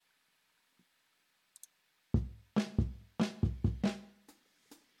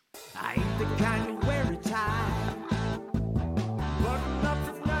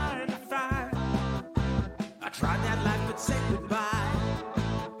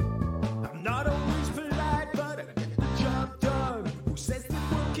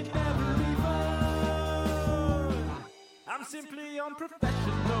simply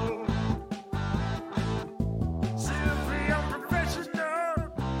unprofessional. Simply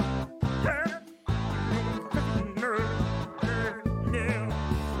unprofessional. Yeah.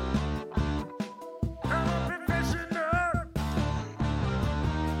 Unprofessional.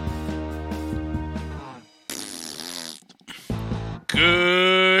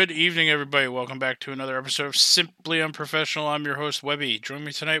 Good evening, everybody. Welcome back to another episode of Simply Unprofessional. I'm your host, Webby. Join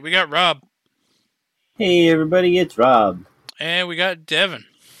me tonight. We got Rob. Hey, everybody, it's Rob. And we got Devin.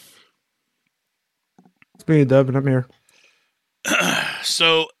 It's me, Devin. I'm here.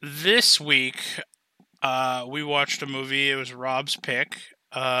 So this week, we watched a movie. It was Rob's pick.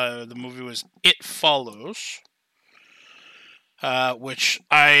 The movie was It Follows, which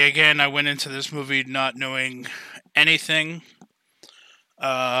I went into this movie not knowing anything.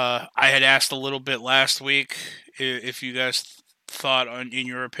 I had asked a little bit last week if you guys thought, in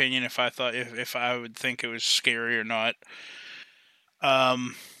your opinion, if I would think it was scary or not.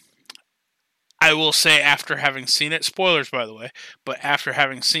 I will say, after having seen it, spoilers by the way, but after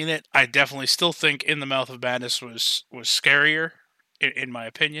having seen it, I definitely still think In the Mouth of Madness was scarier, in my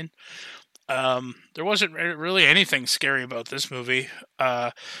opinion. There wasn't really anything scary about this movie.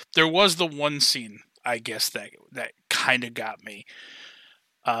 There was the one scene, I guess, that kind of got me.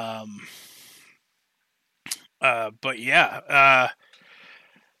 But yeah,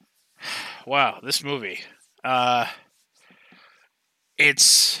 wow, this movie.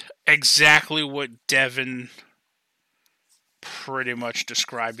 It's exactly what Devin pretty much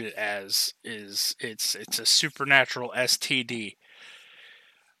described it as. It's a supernatural STD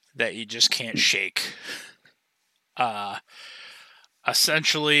that you just can't shake.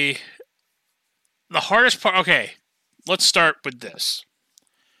 Essentially, the hardest part. Okay, let's start with this.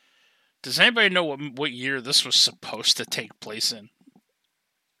 Does anybody know what year this was supposed to take place in?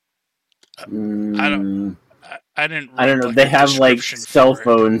 I don't know. They have like cell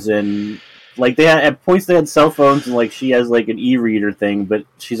phones and like at points they had cell phones and like she has like an e-reader thing, but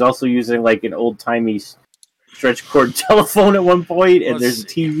she's also using like an old timey stretch cord telephone at one point, and there's a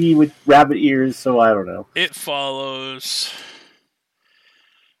TV with rabbit ears. So I don't know. It Follows.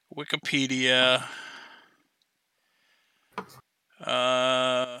 Wikipedia.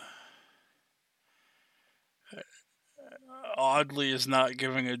 Oddly is not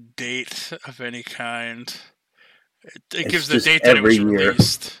giving a date of any kind. It gives the date that it was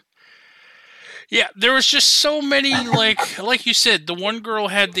released. Yeah, there was just so many, like you said, the one girl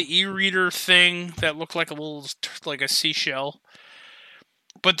had the e-reader thing that looked like a seashell.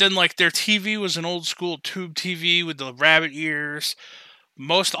 But then, like, their TV was an old school tube TV with the rabbit ears.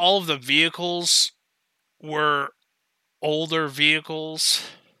 All of the vehicles were older vehicles.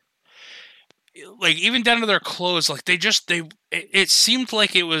 Like, even down to their clothes, like, it seemed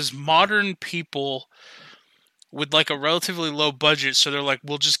like it was modern people with, like, a relatively low budget, so they're like,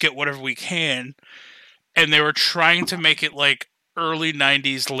 we'll just get whatever we can, and they were trying to make it, like, early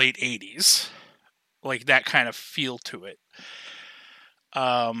 90s, late 80s. Like, that kind of feel to it.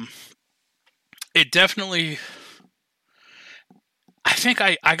 It definitely... I think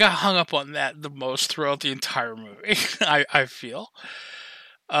I got hung up on that the most throughout the entire movie, I feel.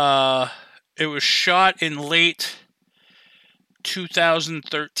 It was shot in late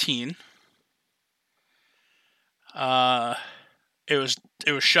 2013. It was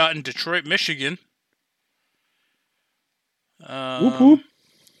shot in Detroit, Michigan.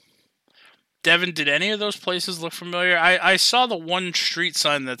 Devin, did any of those places look familiar? I saw the one street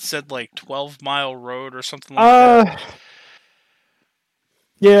sign that said like 12 Mile Road or something like that.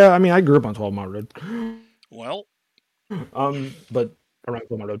 Yeah, I mean, I grew up on 12 Mile Road. Well, but around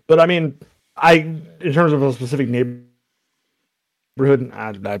 12 Mile Road. But I mean, in terms of a specific neighborhood,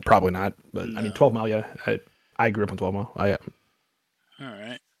 I'd probably not. But no. I mean, 12 Mile, yeah. I grew up on 12 Mile. All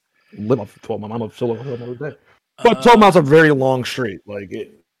right. Live off 12 Mile. I'm still on 12 Mile today. But 12 Mile's a very long street. Like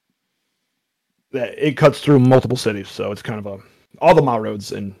it cuts through multiple cities, so it's kind of all the mile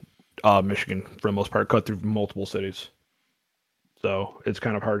roads in Michigan, for the most part, cut through multiple cities. So it's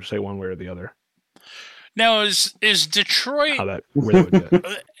kind of hard to say one way or the other. Now, is Detroit... where that would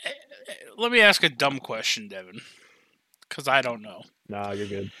get. Let me ask a dumb question, Devin, because I don't know. Nah, you're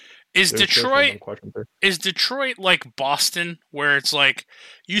good. Is Detroit like Boston, where it's like,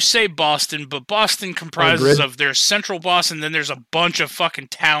 you say Boston, but Boston comprises of there's central Boston, then there's a bunch of fucking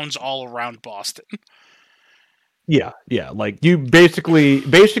towns all around Boston? Yeah. Like, you basically,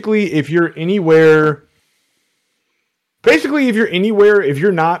 if you're anywhere, if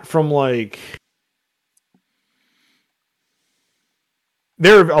you're not from, like,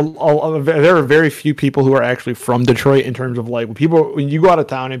 there are very few people who are actually from Detroit in terms of, like, when you go out of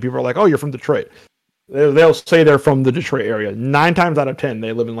town and people are like, oh, you're from Detroit. They'll say they're from the Detroit area. 9 times out of 10,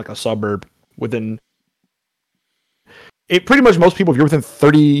 they live in like a suburb within. It pretty much most people, if you're within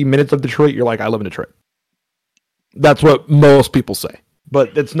 30 minutes of Detroit, you're like, I live in Detroit. That's what most people say,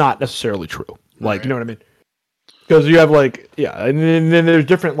 but it's not necessarily true. Like, right. You know what I mean? Because you have like, yeah, and then there's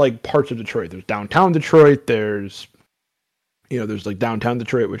different like parts of Detroit. There's downtown Detroit. There's like downtown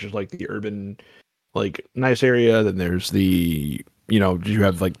Detroit, which is like the urban, like nice area. Then there's the, you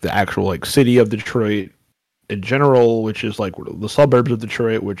have like the actual like city of Detroit in general, which is like the suburbs of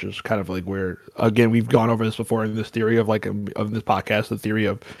Detroit, which is kind of like where, again, we've gone over this before in this theory of like of this podcast, the theory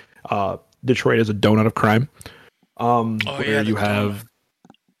of Detroit as a donut of crime. Where you have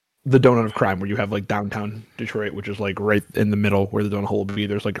the donut of crime, where you have like downtown Detroit, which is like right in the middle where the donut hole will be.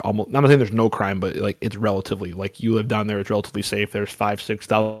 There's like almost, I'm not saying there's no crime, but like it's relatively, like you live down there, it's relatively safe. There's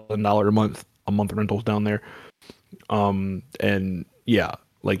 $5,000-$6,000 a month rentals down there. And yeah,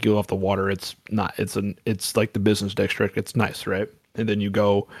 like you'll have the water. It's like the business district. It's nice, right? And then you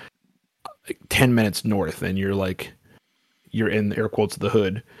go like 10 minutes north, and you're in air quotes the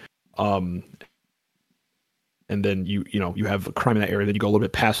hood. And then you have crime in that area. Then you go a little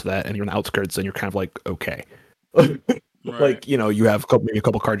bit past that, and you're on the outskirts, and you're kind of like, okay. Right. Like, you have maybe a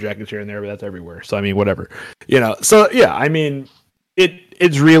couple carjackings here and there, but that's everywhere. So I mean, whatever. So yeah, I mean,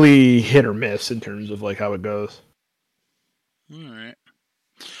 it's really hit or miss in terms of like how it goes. All right.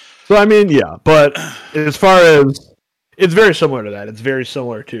 So I mean, yeah, but as far as, it's very similar to that. It's very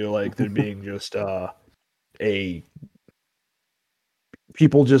similar to like there being just a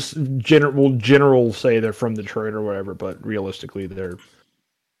people just general say they're from Detroit or whatever, but realistically they're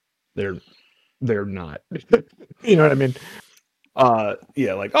not. You know what I mean?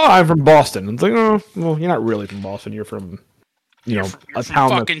 Yeah, like, oh, I'm from Boston. It's like, oh, well, you're not really from Boston. You're from you're a town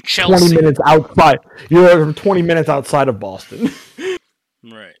fucking that's Chelsea. 20 minutes outside. You're from 20 minutes outside of Boston.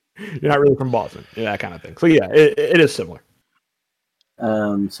 Right. You're not really from Boston. That kind of thing. So yeah, it is similar.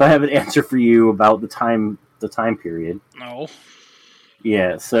 So I have an answer for you about the time period. No.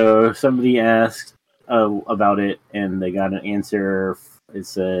 Yeah, so somebody asked about it, and they got an answer. It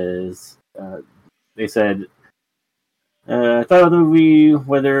says, they said, I thought of the movie,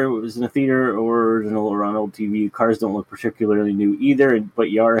 whether it was in a theater or original or on old TV, cars don't look particularly new either, but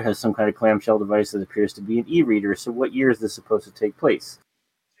Yara has some kind of clamshell device that appears to be an e-reader, so what year is this supposed to take place?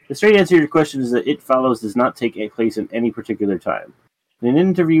 The straight answer to your question is that It Follows does not take place in any particular time. In an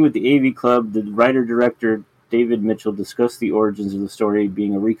interview with the AV Club, the writer-director David Mitchell discussed the origins of the story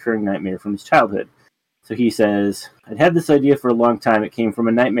being a recurring nightmare from his childhood. So he says, I'd had this idea for a long time. It came from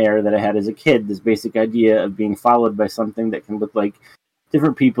a nightmare that I had as a kid, this basic idea of being followed by something that can look like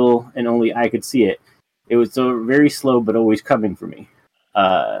different people and only I could see it. It was so very slow but always coming for me.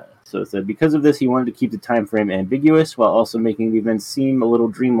 So it said, because of this, he wanted to keep the time frame ambiguous while also making the events seem a little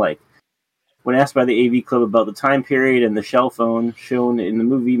dreamlike. When asked by the AV Club about the time period and the shell phone shown in the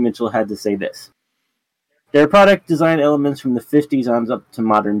movie, Mitchell had to say this. There are product design elements from the 50s on up to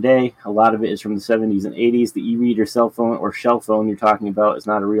modern day. A lot of it is from the 70s and 80s. The e-reader cell phone or shell phone you're talking about is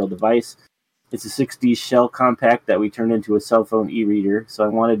not a real device. It's a 60s shell compact that we turned into a cell phone e-reader, so I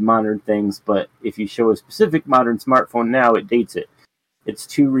wanted modern things, but if you show a specific modern smartphone now, it dates it. It's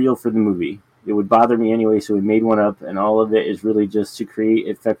too real for the movie. It would bother me anyway, so we made one up, and all of it is really just to create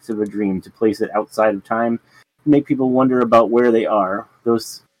effects of a dream, to place it outside of time, to make people wonder about where they are.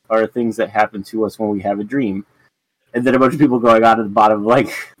 Those are things that happen to us when we have a dream. And then a bunch of people going out at the bottom, like,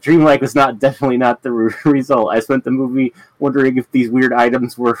 dreamlike was definitely not the result. I spent the movie wondering if these weird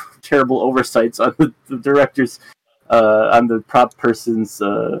items were terrible oversights on the director's, on the prop person's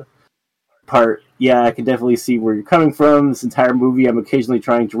part. Yeah, I can definitely see where you're coming from. This entire movie, I'm occasionally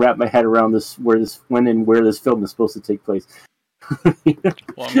trying to wrap my head around when and where this film is supposed to take place.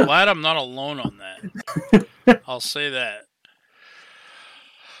 Well, I'm glad I'm not alone on that. I'll say that.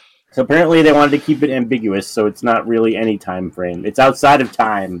 So apparently they wanted to keep it ambiguous, so it's not really any time frame. It's outside of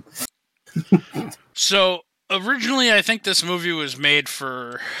time. So originally, I think this movie was made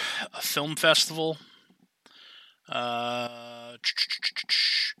for a film festival.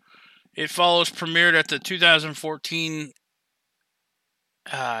 It Follows premiered at the 2014.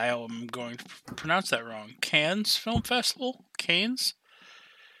 I'm going to pronounce that wrong. Cannes Film Festival? Cannes?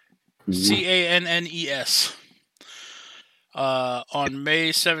 Cannes. On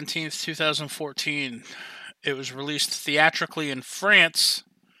May 17th, 2014. It was released theatrically in France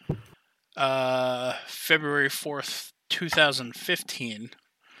February 4th, 2015.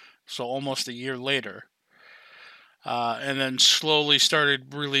 So almost a year later. And then slowly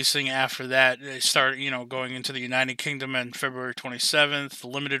started releasing after that. They started, going into the United Kingdom on February 27th,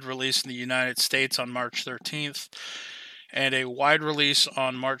 limited release in the United States on March 13th, and a wide release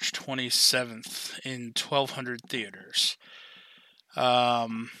on March 27th in 1,200 theaters.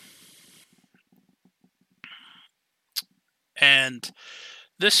 And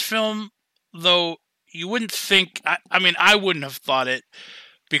this film, though, you wouldn't think... I mean, I wouldn't have thought it,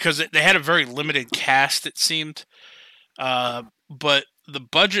 because they had a very limited cast, it seemed. But the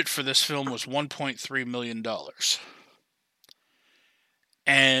budget for this film was $1.3 million.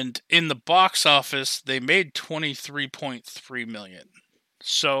 And in the box office, they made $23.3 million.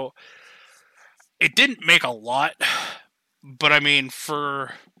 So it didn't make a lot, but I mean,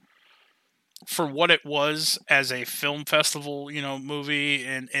 for what it was as a film festival, movie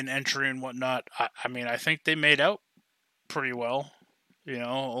and entry and whatnot, I mean, I think they made out pretty well.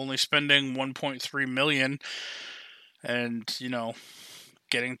 Only spending $1.3 million and,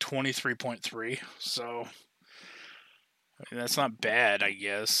 getting 23.3. So I mean, that's not bad, I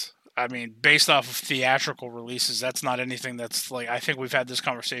guess. I mean, based off of theatrical releases, that's not anything that's like, I think we've had this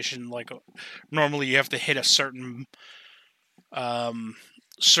conversation, like, normally you have to hit a certain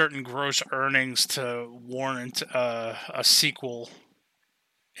gross earnings to warrant a sequel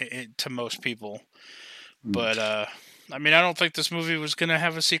to most people. But, I mean, I don't think this movie was going to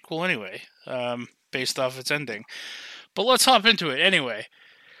have a sequel anyway, based off its ending. But let's hop into it anyway.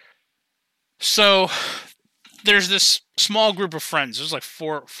 So, there's this small group of friends. There's like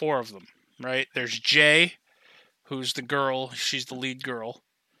four of them, right? There's Jay, who's the girl. She's the lead girl.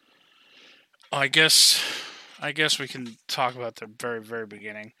 I guess we can talk about the very, very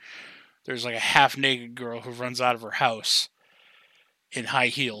beginning. There's like a half-naked girl who runs out of her house in high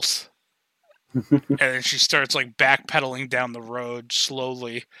heels. And then she starts like backpedaling down the road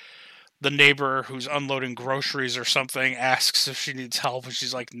slowly. The neighbor who's unloading groceries or something asks if she needs help, and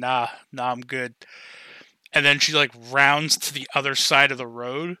she's like, nah, I'm good. And then she like rounds to the other side of the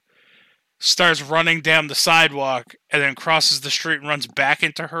road, starts running down the sidewalk, and then crosses the street and runs back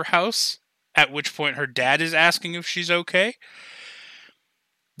into her house, at which point her dad is asking if she's okay.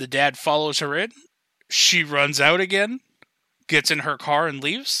 The dad follows her in. She runs out again, gets in her car and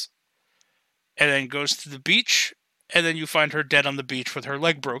leaves, and then goes to the beach, and then you find her dead on the beach with her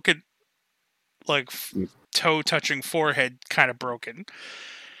leg broken. Like, toe touching forehead kind of broken.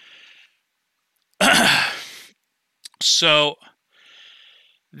 So,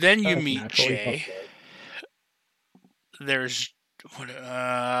 then you meet Jay. There's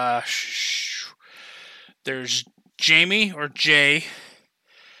Jamie or Jay.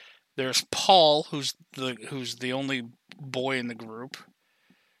 There's Paul, who's the only boy in the group.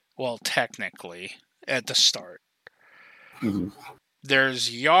 Well, technically, at the start. Mm-hmm. There's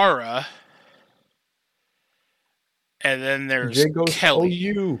Yara. And then there's Jay goes Kelly. To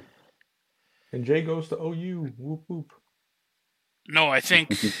OU. And Jay goes to OU. Whoop whoop. No, I think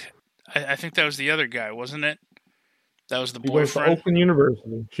that was the other guy, wasn't it? That was the he boyfriend. Goes to Oakland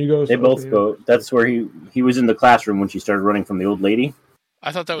University. She goes. They both go. That's where he was in the classroom when she started running from the old lady.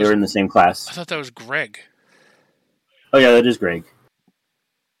 I thought that was. They were in the same class. I thought that was Greg. Oh yeah, that is Greg.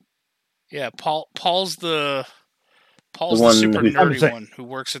 Yeah, Paul's the super nerdy one who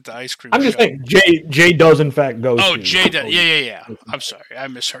works at the ice cream shop. I'm just saying, Jay does in fact go. Oh, Jay does. Yeah. I'm sorry, I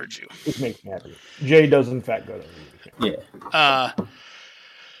misheard you. This makes me happy. Jay does in fact go to. Yeah.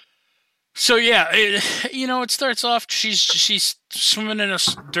 So yeah, it starts off. She's swimming in a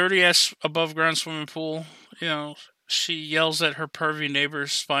dirty ass above ground swimming pool. She yells at her pervy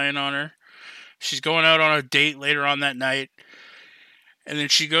neighbors spying on her. She's going out on a date later on that night. And then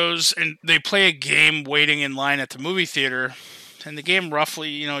she goes and they play a game waiting in line at the movie theater. And the game roughly,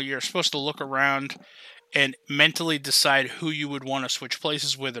 you're supposed to look around and mentally decide who you would want to switch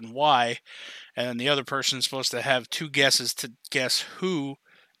places with and why. And then the other person is supposed to have two guesses to guess who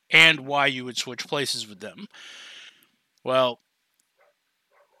and why you would switch places with them. Well,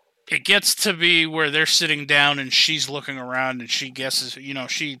 it gets to be where they're sitting down and she's looking around and she guesses,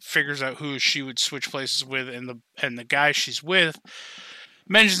 she figures out who she would switch places with, and the guy she's with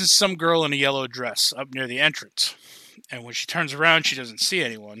mentions some girl in a yellow dress up near the entrance. And when she turns around, she doesn't see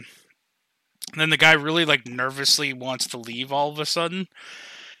anyone. And then the guy really nervously wants to leave all of a sudden.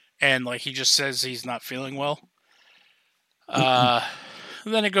 And he just says he's not feeling well.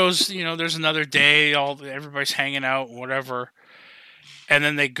 Then it goes, there's another day, everybody's hanging out, whatever. And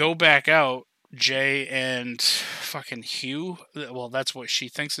then they go back out, Jay and fucking Hugh. Well, that's what she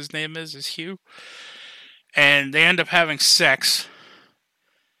thinks his name is Hugh. And they end up having sex.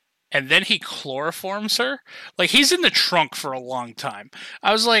 And then he chloroforms her. He's in the trunk for a long time.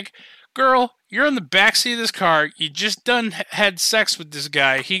 I was like, girl, you're in the backseat of this car. You just had sex with this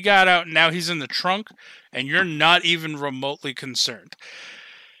guy. He got out and now he's in the trunk. And you're not even remotely concerned.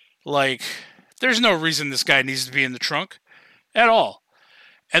 There's no reason this guy needs to be in the trunk. at all.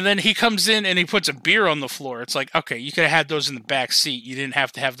 And then he comes in and he puts a beer on the floor. It's like, okay, you could have had those in the back seat. You didn't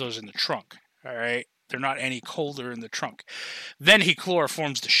have to have those in the trunk. All right? They're not any colder in the trunk. Then he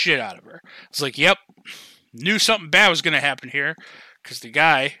chloroforms the shit out of her. It's like, yep, knew something bad was going to happen here because the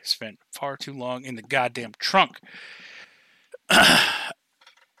guy spent far too long in the goddamn trunk.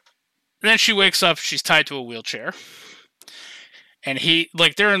 Then she wakes up. She's tied to a wheelchair. And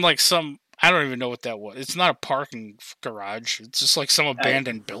they're in like some, I don't even know what that was. It's not a parking garage. It's just like some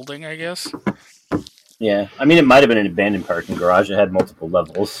abandoned building, I guess. Yeah. I mean, it might have been an abandoned parking garage. It had multiple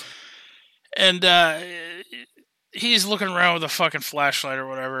levels. And he's looking around with a fucking flashlight or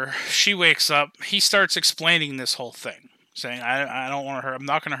whatever. She wakes up. He starts explaining this whole thing, saying, I don't want to hurt. I'm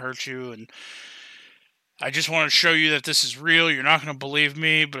not going to hurt you. And I just want to show you that this is real. You're not going to believe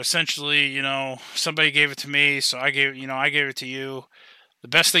me. But essentially, somebody gave it to me. So I gave it to you. The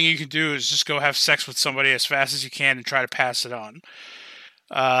best thing you can do is just go have sex with somebody as fast as you can and try to pass it on.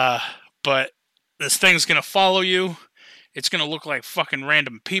 But this thing's going to follow you. It's going to look like fucking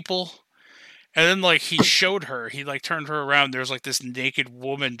random people. And then, like, he showed her. He, like, turned her around. There's, like, this naked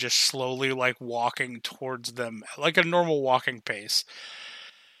woman just slowly, like, walking towards them. Like a normal walking pace.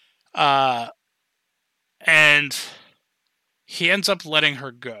 And he ends up letting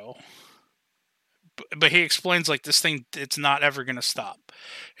her go. But he explains, like, this thing, it's not ever going to stop.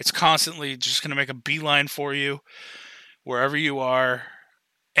 It's constantly just going to make a beeline for you, wherever you are.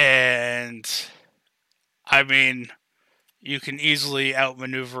 And, I mean, you can easily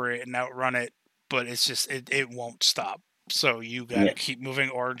outmaneuver it and outrun it, but it's just, it won't stop. So you got to keep moving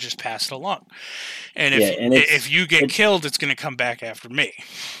or just pass it along. And if you get killed, it's going to come back after me.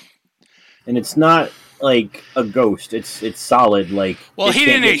 And it's not like a ghost. It's solid. Like, well, he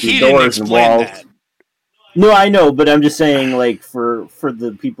didn't explain that. No, I know, but I'm just saying, like, for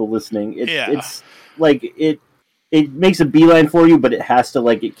the people listening, it's like it makes a beeline for you, but it has to,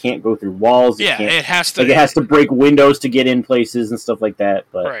 like, it can't go through walls. It has to. Like, it has to break windows to get in places and stuff like that.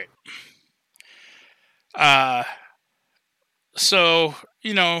 But right. So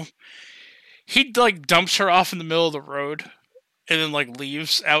he like dumps her off in the middle of the road, and then like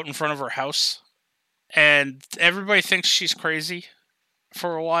leaves out in front of her house, and everybody thinks she's crazy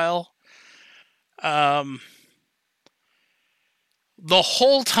for a while. The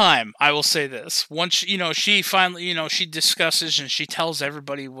whole time, I will say this, once, she finally, she discusses and she tells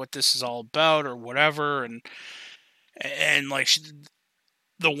everybody what this is all about or whatever. And like,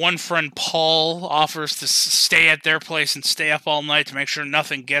 the one friend, Paul, offers to stay at their place and stay up all night to make sure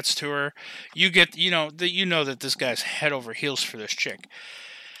nothing gets to her. You get, that this guy's head over heels for this chick.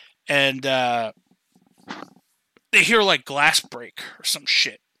 And, they hear like glass break or some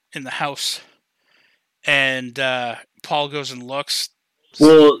shit in the house. And Paul goes and looks.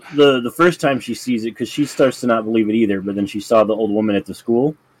 Well, the first time she sees it, because she starts to not believe it either, but then she saw the old woman at the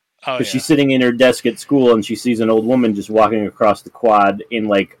school. Because she's sitting in her desk at school, and she sees an old woman just walking across the quad in,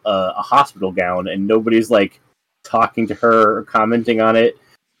 like, a hospital gown, and nobody's, like, talking to her or commenting on it.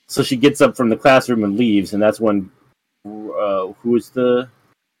 So she gets up from the classroom and leaves, and that's when, who was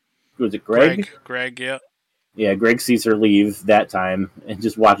it, Greg? Greg, yeah. Yeah, Greg sees her leave that time and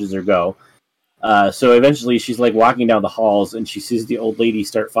just watches her go. So eventually she's like walking down the halls and she sees the old lady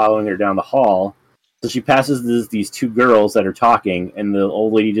start following her down the hall. So she passes these two girls that are talking, and the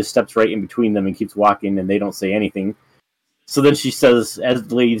old lady just steps right in between them and keeps walking, and they don't say anything. So then she says, as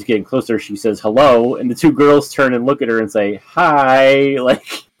the lady's getting closer, she says, hello, and the two girls turn and look at her and say, hi,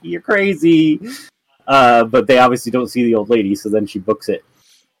 like, you're crazy. But they obviously don't see the old lady, so then she books it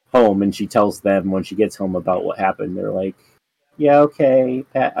home, and she tells them when she gets home about what happened. They're like, yeah, okay,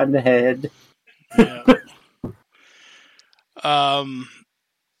 pat on the head. Yeah.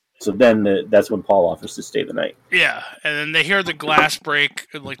 So then that's when Paul offers to stay the night. Yeah, and then they hear the glass break,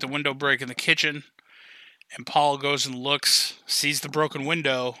 like the window break in the kitchen, and Paul goes and looks, sees the broken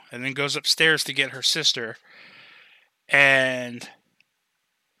window, and then goes upstairs to get her sister. And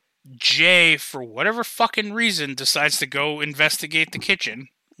Jay, for whatever fucking reason, decides to go investigate the kitchen.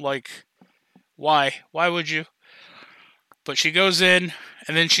 Like, why? Why would you? But she goes in,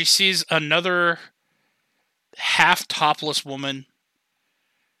 and then she sees another half-topless woman,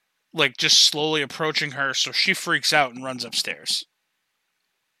 like, just slowly approaching her, so she freaks out and runs upstairs.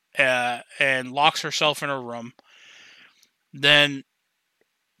 And locks herself in her room. Then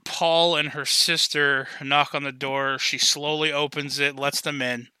Paul and her sister knock on the door. She slowly opens it, lets them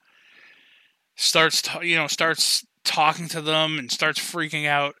in. Starts talking to them and starts freaking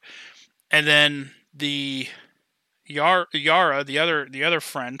out. And then the Yara, the other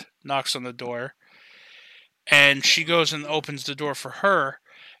friend, knocks on the door, and she goes and opens the door for her,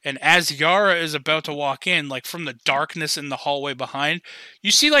 And as Yara is about to walk in, like from the darkness in the hallway behind,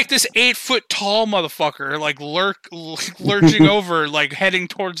 you see like this 8-foot tall motherfucker like lurching over, like heading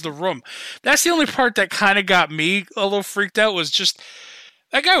towards the room. That's the only part that kind of got me a little freaked out, was just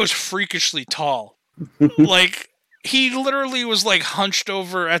that guy was freakishly tall. Like, he literally was like hunched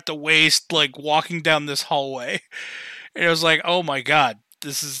over at the waist, like walking down this hallway. And it was like, oh my god.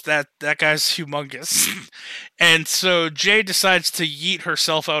 That guy's humongous. And so Jay decides to yeet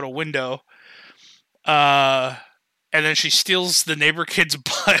herself out a window. And then she steals the neighbor kid's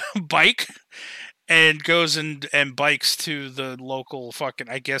bike and goes and bikes to the local fucking,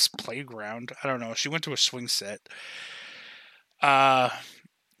 I guess, playground. I don't know. She went to a swing set.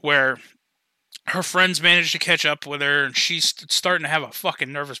 Where her friends managed to catch up with her, and she's starting to have a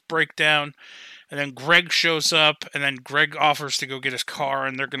fucking nervous breakdown. And then Greg shows up, and then Greg offers to go get his car,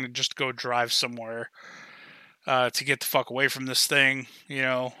 and they're going to just go drive somewhere to get the fuck away from this thing, you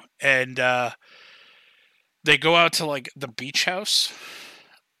know. And they go out to, like, the beach house.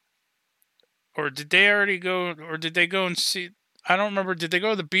 Or did they already go, or did they go and see... I don't remember, did they go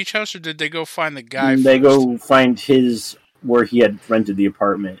to the beach house, or did they go find the guy They first? go find where he had rented the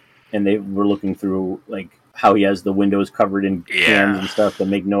apartment, and they were looking through, like, how he has the windows covered in cans and stuff that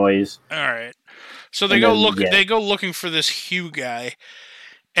make noise. All right. So they go looking for this Hugh guy,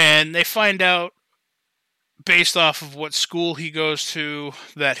 and they find out, based off of what school he goes to,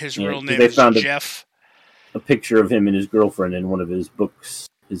 that his real name is Jeff. A picture of him and his girlfriend in one of his books,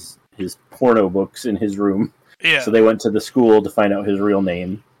 his porno books in his room. Yeah. So they went to the school to find out his real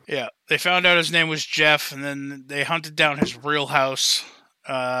name. Yeah. They found out his name was Jeff, and then they hunted down his real house.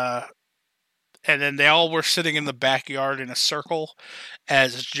 And then they all were sitting in the backyard in a circle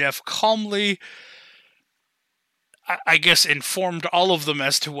as Jeff calmly, I guess, informed all of them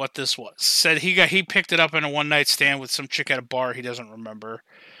as to what this was. Said he picked it up in a one-night stand with some chick at a bar he doesn't remember.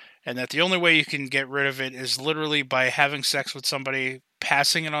 And that the only way you can get rid of it is literally by having sex with somebody,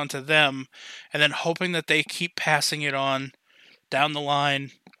 passing it on to them, and then hoping that they keep passing it on down the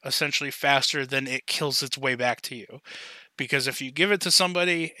line, essentially faster than it kills its way back to you. Because if you give it to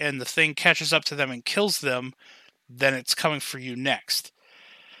somebody and the thing catches up to them and kills them, then it's coming for you next.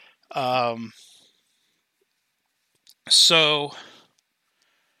 So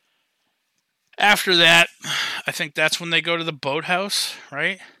after that, I think that's when they go to the boathouse,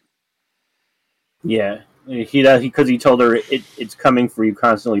 right? Yeah, because he told her it's coming for you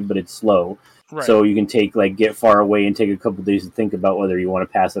constantly, but it's slow. Right. So you can get far away and take a couple days to think about whether you want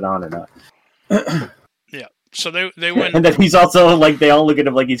to pass it on or not. Yeah. So they went, and then he's also like, they all look at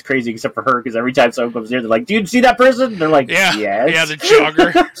him like he's crazy, except for her, because every time someone comes here, they're like, "Do you see that person?" They're like, "Yeah, yes. Yeah, the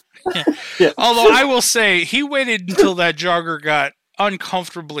jogger." Yeah. Although I will say, he waited until that jogger got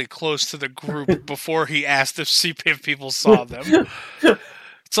uncomfortably close to the group before he asked if people saw them.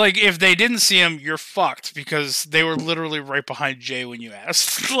 It's like, if they didn't see him, you're fucked, because they were literally right behind Jay when you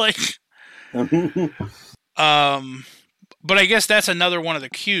asked. But I guess that's another one of the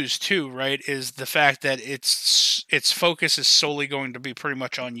cues too, right? Is the fact that its focus is solely going to be pretty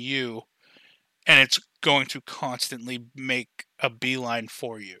much on you, and it's going to constantly make a beeline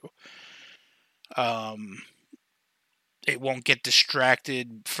for you. It won't get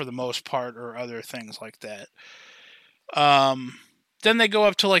distracted for the most part, or other things like that. Then they go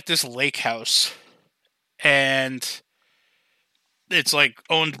up to like this lake house, and it's like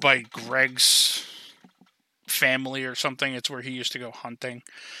owned by Greg's family or something. It's where he used to go hunting.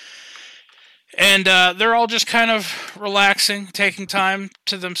 And they're all just kind of relaxing, taking time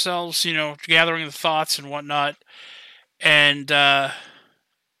to themselves, you know, gathering the thoughts and whatnot. And then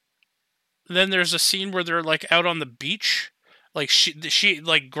there's a scene where they're like out on the beach. Like she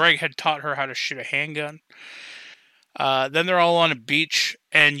like Greg had taught her how to shoot a handgun. Then they're all on a beach,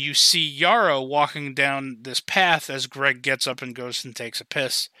 and you see Yara walking down this path as Greg gets up and goes and takes a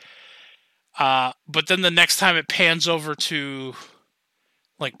piss. But then the next time it pans over to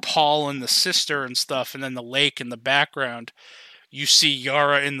like Paul and the sister and stuff, and then the lake in the background, you see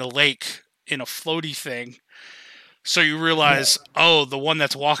Yara in the lake in a floaty thing. So you realize, oh, the one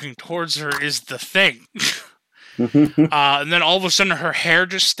that's walking towards her is the thing. And then all of a sudden her hair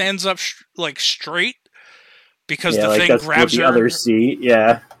just stands up like straight, because the thing grabs her. Others see,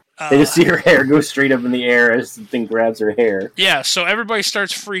 they just see her hair go straight up in the air as the thing grabs her hair. Yeah, so everybody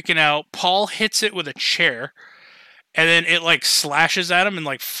starts freaking out. Paul hits it with a chair, and then it like slashes at him and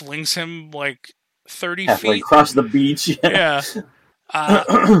like flings him like 30 halfway feet across the beach. Yeah.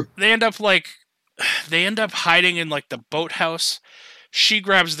 They end up hiding in like the boathouse. She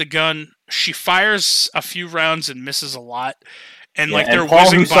grabs the gun. She fires a few rounds and misses a lot. And like they're Paul,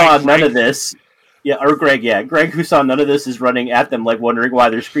 whizzing who by saw Greg. none of this, Yeah, or Greg, yeah. Greg, who saw none of this, is running at them, like, wondering why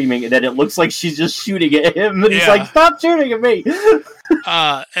they're screaming, and then it looks like she's just shooting at him, and he's like, stop shooting at me!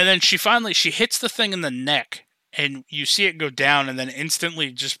 And then she hits the thing in the neck, and you see it go down, and then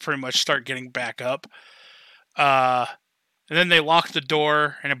instantly just pretty much start getting back up. And then they lock the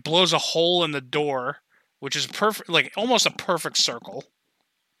door, and it blows a hole in the door, which is perfect, like, almost a perfect circle.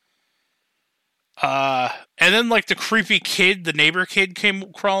 And then, like, the creepy kid, the neighbor kid,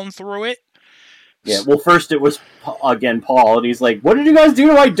 came crawling through it. Yeah, well, first it was, again, Paul, and he's like, what did you guys do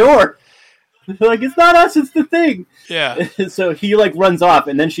to my door? Like, it's not us, it's the thing. Yeah. So he, like, runs off,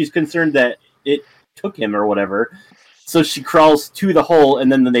 and then she's concerned that it took him or whatever. So she crawls to the hole,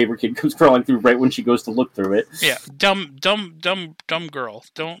 and then the neighbor kid comes crawling through right when she goes to look through it. Yeah, dumb girl.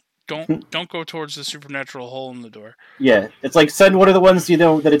 Don't go towards the supernatural hole in the door. Yeah, it's like, send one of the ones you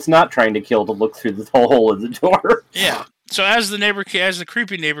know that it's not trying to kill to look through the hole in the door. Yeah. So as the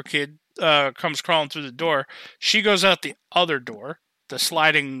creepy neighbor kid comes crawling through the door, she goes out the other door, the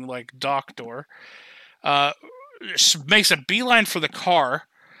sliding, like, dock door, makes a beeline for the car,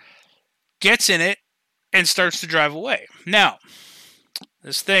 gets in it, and starts to drive away. Now,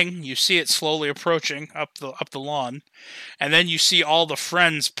 this thing, you see it slowly approaching up the lawn, and then you see all the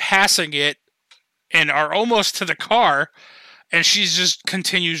friends passing it and are almost to the car, and she just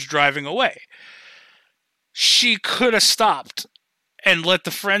continues driving away. She could have stopped and let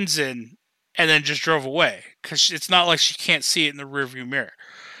the friends in and then just drove away, because it's not like she can't see it in the rearview mirror.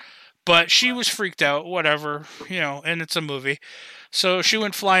 But she was freaked out, whatever, and it's a movie. So she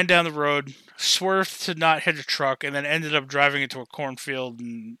went flying down the road, swerved to not hit a truck, and then ended up driving into a cornfield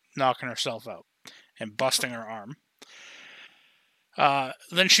and knocking herself out and busting her arm.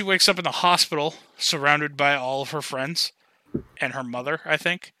 Then she wakes up in the hospital, surrounded by all of her friends and her mother, I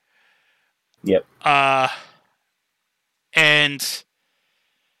think. Yep. And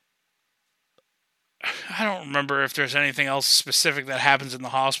I don't remember if there's anything else specific that happens in the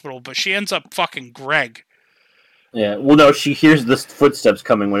hospital, but she ends up fucking Greg. Yeah, well, no, she hears the footsteps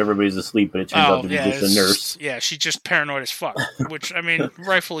coming when everybody's asleep, but it turns out to be just a nurse. Yeah, she's just paranoid as fuck, which, I mean,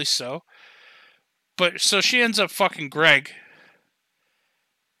 rightfully so. But, so she ends up fucking Greg,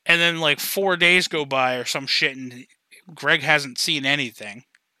 and then, like, 4 days go by or some shit, and Greg hasn't seen anything.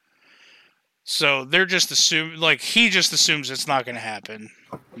 So they're just he just assumes it's not going to happen,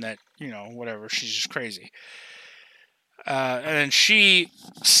 and that, whatever, she's just crazy. And then she,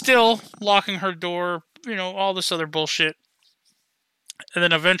 still locking her door, all this other bullshit. And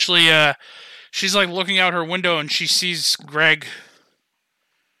then eventually, she's, like, looking out her window, and she sees Greg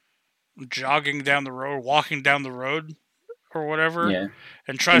jogging down the road, walking down the road, or whatever. Yeah.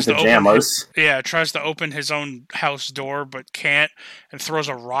 And tries to open his own house door, but can't, and throws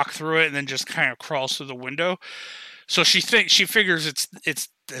a rock through it, and then just kind of crawls through the window. So she figures it's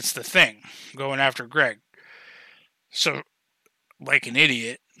the thing going after Greg. So, like an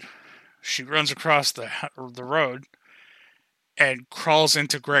idiot, she runs across the road and crawls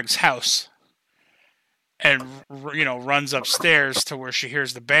into Greg's house, and runs upstairs to where she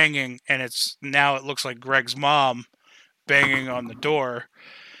hears the banging, and it looks like Greg's mom banging on the door,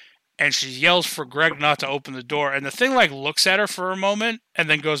 and she yells for Greg not to open the door, and the thing, like, looks at her for a moment and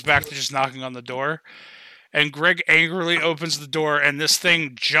then goes back to just knocking on the door, and Greg angrily opens the door, and this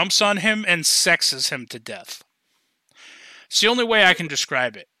thing jumps on him and sexes him to death. It's the only way I can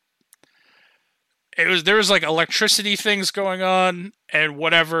describe it. There was like electricity things going on and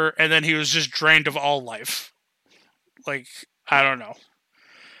whatever, and then he was just drained of all life. Like, I don't know.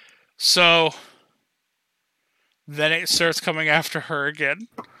 So then it starts coming after her again,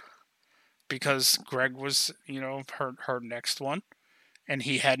 because Greg was, her next one, and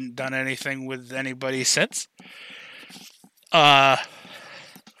he hadn't done anything with anybody since.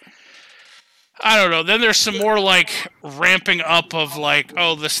 I don't know. Then there's some more, like, ramping up of, like,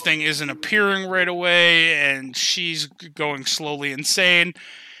 oh, this thing isn't appearing right away, and she's going slowly insane.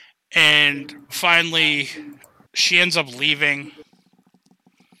 And finally, she ends up leaving.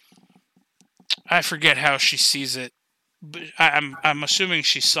 I forget how she sees it. But I'm assuming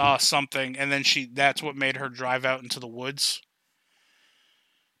she saw something, and then that's what made her drive out into the woods.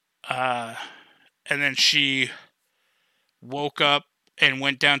 And then she woke up and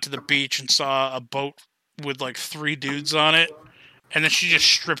went down to the beach and saw a boat with, like, 3 dudes on it. And then she just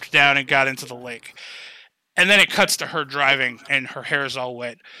stripped down and got into the lake. And then it cuts to her driving, and her hair is all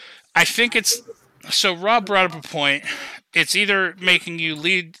wet. I think so Rob brought up a point. It's either making you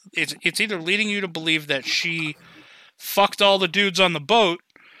it's either leading you to believe that she fucked all the dudes on the boat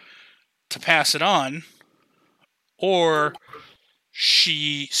to pass it on, or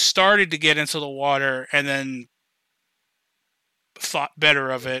she started to get into the water and then thought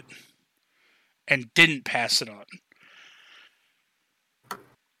better of it and didn't pass it on.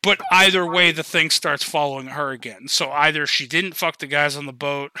 But either way, the thing starts following her again. So either she didn't fuck the guys on the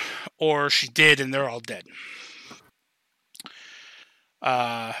boat, or she did and they're all dead.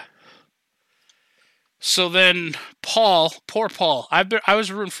 So then Paul, poor Paul. I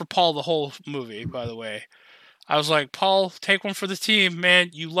was rooting for Paul the whole movie, by the way. I was like, Paul, take one for the team,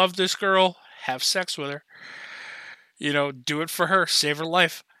 man. You love this girl. Have sex with her. You know, do it for her. Save her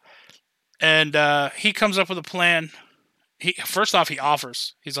life. And he comes up with a plan. First off, he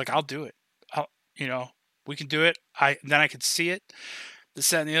offers. He's like, I'll do it. We can do it. Then I can see it. This,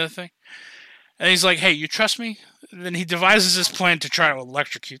 that, and the other thing. And he's like, hey, you trust me? And then he devises this plan to try to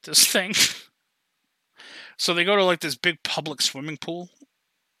electrocute this thing. So they go to like this big public swimming pool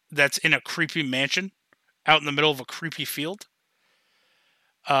that's in a creepy mansion out in the middle of a creepy field.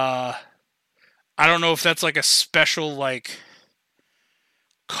 I don't know if that's like a special like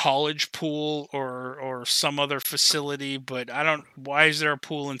college pool or some other facility, but why is there a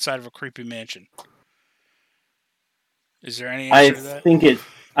pool inside of a creepy mansion? Is there any answer to that?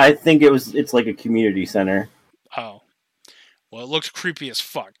 I think it's like a community center. Oh. Well, it looked creepy as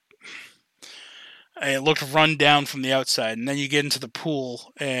fuck. And it looked run down from the outside, and then you get into the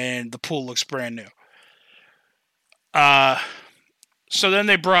pool, and the pool looks brand new. So then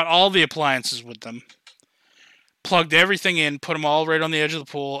they brought all the appliances with them, plugged everything in, put them all right on the edge of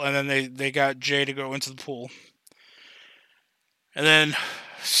the pool, and then they got Jay to go into the pool. And then,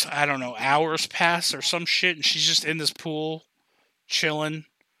 I don't know, hours pass or some shit, and she's just in this pool, chilling,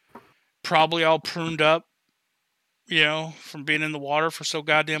 probably all pruned up, from being in the water for so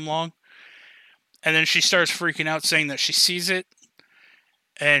goddamn long. And then she starts freaking out, saying that she sees it,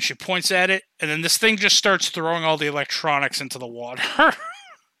 and she points at it, and then this thing just starts throwing all the electronics into the water.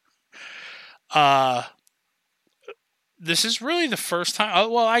 This is really the first time...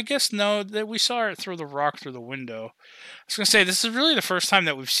 well, I guess no, that we saw it through the rock through the window. I was going to say, this is really the first time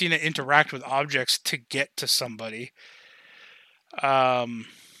that we've seen it interact with objects to get to somebody.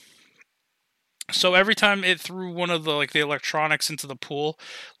 So every time it threw one of the electronics into the pool,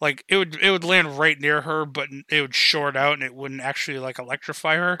 like it would land right near her, but it would short out and it wouldn't actually like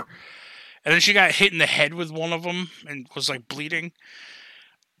electrify her. And then she got hit in the head with one of them and was like bleeding.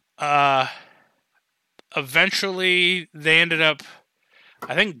 Eventually they ended up,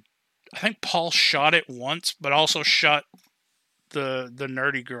 I think Paul shot it once, but also shot the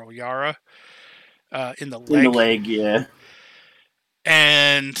nerdy girl Yara in the leg. In the leg, yeah.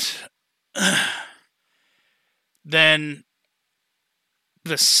 And then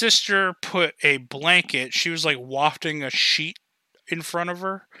the sister put a blanket. She was like wafting a sheet in front of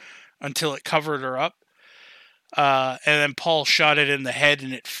her until it covered her up. And then Paul shot it in the head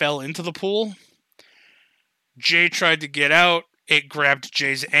and it fell into the pool. Jay tried to get out. It grabbed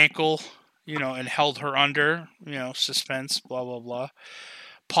Jay's ankle, and held her under, suspense, blah, blah, blah.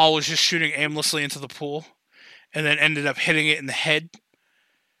 Paul was just shooting aimlessly into the pool and then ended up hitting it in the head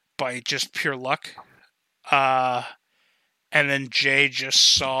by just pure luck. And then Jay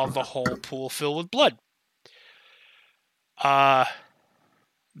just saw the whole pool fill with blood.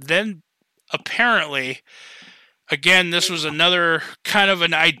 Then apparently, again, this was another kind of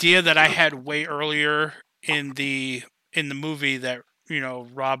an idea that I had way earlier in the movie that,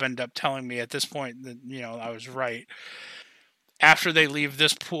 Rob ended up telling me at this point that, I was right. After they leave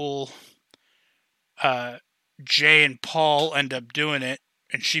this pool, Jay and Paul end up doing it,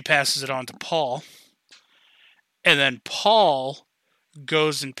 and she passes it on to Paul. And then Paul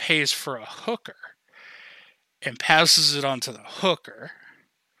goes and pays for a hooker and passes it on to the hooker.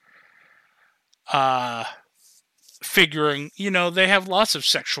 Figuring, they have lots of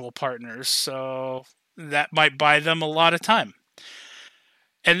sexual partners, so that might buy them a lot of time.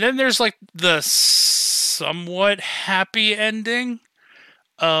 And then there's like the somewhat happy ending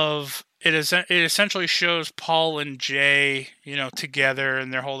of it essentially shows Paul and Jay, together,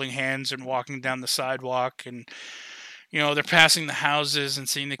 and they're holding hands and walking down the sidewalk, and they're passing the houses and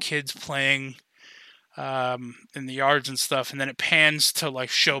seeing the kids playing in the yards and stuff, and then it pans to like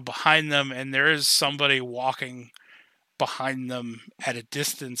show behind them, and there is somebody walking behind them at a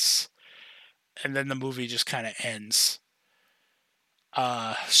distance, and then the movie just kind of ends.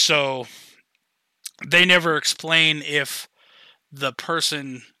 So they never explain if the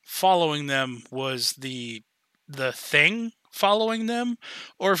person following them was the thing following them,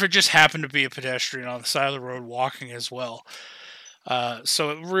 or if it just happened to be a pedestrian on the side of the road walking as well.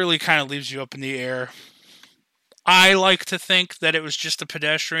 So it really kind of leaves you up in the air. I like to think that it was just a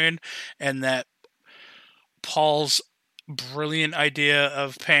pedestrian, and that Paul's brilliant idea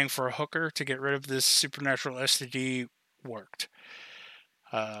of paying for a hooker to get rid of this supernatural STD worked.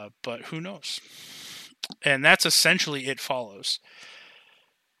 But who knows? And that's essentially It Follows.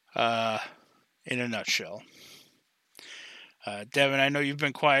 In a nutshell. Devin, I know you've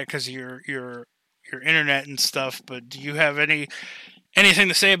been quiet because of your internet and stuff, but do you have anything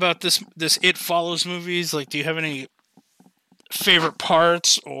to say about this It Follows movies? Like, do you have any favorite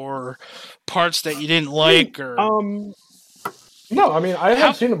parts or parts that you didn't like? Or no, I mean I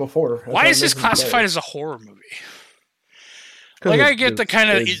have seen it before. Why is this classified as a horror movie? Like, I get the kind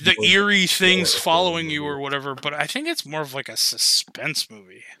of the eerie things following you or whatever, but I think it's more of like a suspense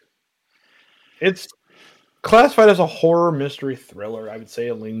movie. It's classified as a horror mystery thriller. I would say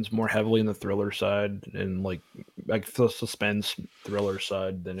it leans more heavily in the thriller side and like the suspense thriller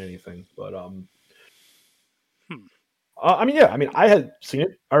side than anything. But I mean, yeah, I mean, I had seen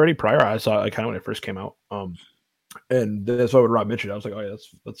it already prior. I saw it kind of when it first came out. And that's why when Rob mentioned it, I was like, oh yeah,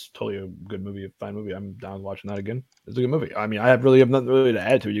 that's totally a good movie, a fine movie. I'm down watching that again. It's a good movie. I mean, I have nothing really to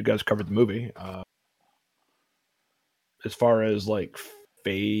add to it. You guys covered the movie. As far as like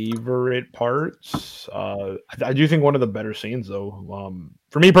favorite parts, I do think one of the better scenes though,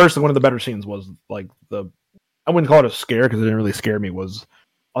 for me personally, one of the better scenes was like I wouldn't call it a scare because it didn't really scare me. Was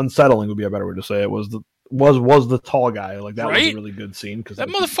unsettling would be a better way to say it. Was the tall guy, like that was a really good scene because that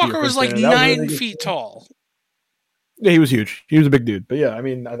motherfucker was like 9 feet tall. Yeah, he was huge. He was a big dude. But yeah, I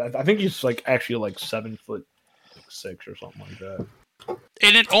mean, I think he's like actually like 7'6" or something like that.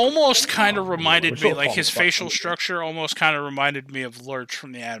 And it almost kind of reminded me, like his facial structure almost kind of reminded me of Lurch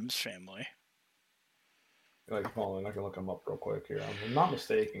from the Addams Family. Like, hold on, I can look him up real quick here. I'm not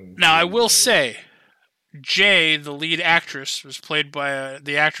mistaken. Now, I will say, Jay, the lead actress, was played by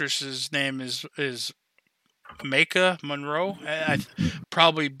the actress's name is Maika Monroe. I'm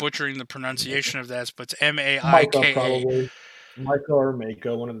probably butchering the pronunciation of that, but it's Maika. Maika or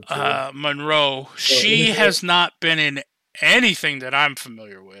Maika, one of the two. Monroe. She has not been in anything that I'm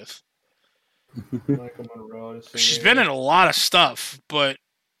familiar with. Maika Monroe. She's been in a lot of stuff, but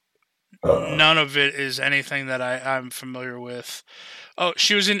none of it is anything that I'm familiar with. Oh,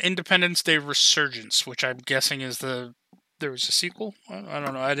 she was in Independence Day Resurgence, which I'm guessing is there was a sequel? I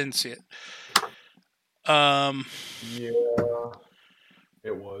don't know. I didn't see it. Yeah,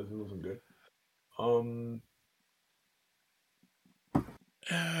 it was. It wasn't good.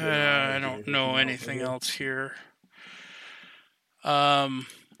 I don't know anything else here.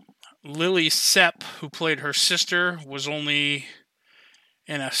 Lily Sepp, who played her sister, was only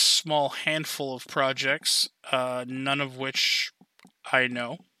in a small handful of projects, none of which I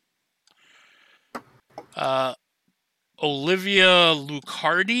know. Olivia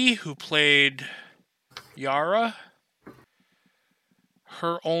Lucardi, who played Yara.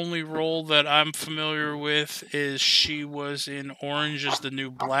 Her only role that I'm familiar with is she was in Orange is the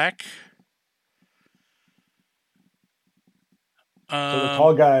New Black. So the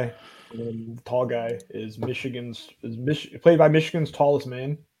tall guy is played by Michigan's tallest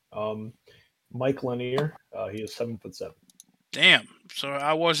man, Mike Lanier. He is 7'7". Damn. So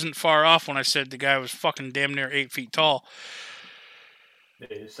I wasn't far off when I said the guy was fucking damn near 8 feet tall. He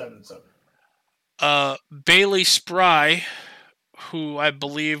is 7'7". Bailey Spry, who I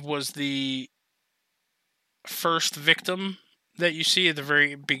believe was the first victim that you see at the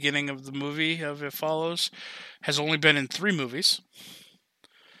very beginning of the movie of It Follows, has only been in 3 movies.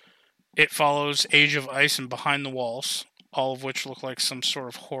 It Follows, Age of Ice, and Behind the Walls, all of which look like some sort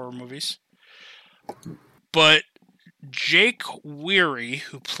of horror movies. But Jake Weary,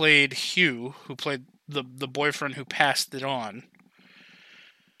 who played Hugh, who played the boyfriend who passed it on,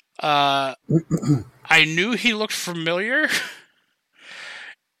 I knew he looked familiar,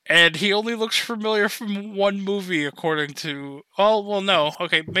 and he only looks familiar from one movie, according to... Oh, well, no.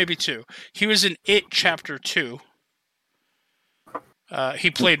 Okay, maybe 2. He was in It Chapter 2.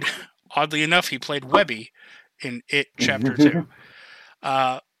 He played... Oddly enough, he played Webby in It Chapter 2.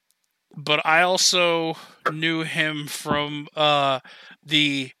 But I also knew him from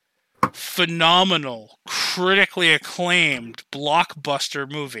the phenomenal, critically acclaimed blockbuster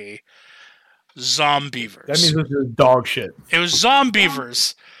movie, Zombievers. That means this is dog shit. It was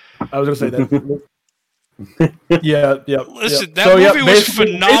Zombievers. I was going to say that. Yeah. Listen, that movie was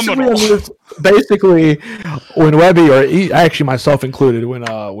phenomenal. Basically, when Webby, or actually myself included,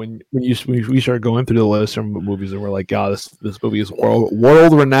 when we started going through the list of movies, and we're like, "God, this movie is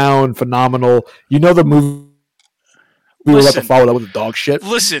world renowned, phenomenal." You know, the movie we were about to follow that with dog shit.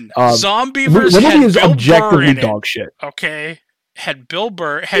 Listen, Zombievers had Bill Burr in it. Dog shit. Okay, had Bill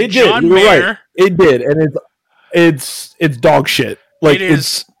Burr, had John Mayer. Right. It did, and it's dog shit. Like,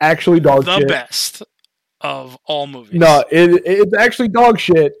 it's actually dog shit. The best of all movies. No, it's actually dog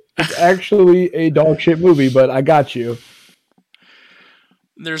shit. It's actually a dog shit movie, but I got you.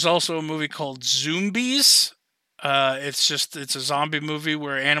 There's also a movie called Zombies. It's a zombie movie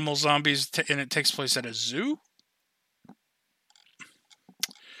where animal zombies and it takes place at a zoo.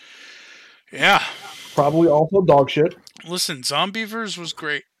 Yeah. Probably also dog shit. Listen, Zombievers was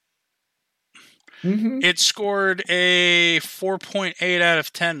great. Mm-hmm. It scored a 4.8 out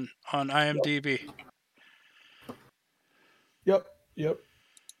of 10 on IMDb. Yep.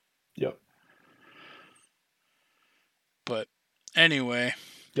 But anyway,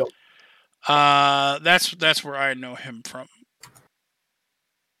 yep. That's where I know him from.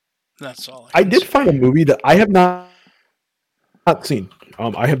 That's all. I did find a movie that I have not seen.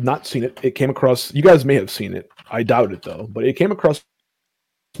 I have not seen it. It came across. You guys may have seen it. I doubt it though. But it came across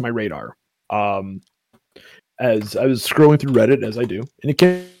my radar. As I was scrolling through Reddit, as I do, and it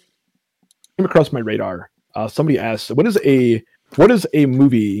came across my radar. Somebody asked, "What is a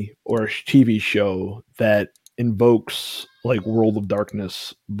movie or a TV show that invokes like World of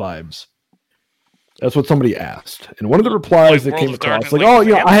Darkness vibes?" That's what somebody asked, and one of the replies that came across, like, "Oh,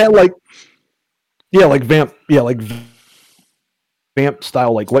 I had like vamp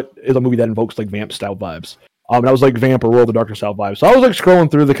style. Like, what is a movie that invokes like vamp style vibes?" And I was like, Vamp or World of Darkness style vibes. So I was like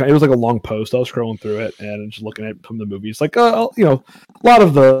scrolling through it was like a long post. I was scrolling through it and just looking at some of the movies, like a lot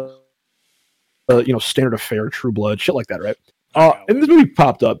of the standard affair, True Blood, shit like that, right? And this movie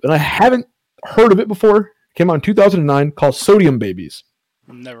popped up, and I haven't heard of it before. It came out in 2009, called Sodium Babies.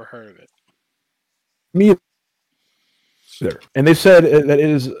 Never heard of it. Me either. And they said that it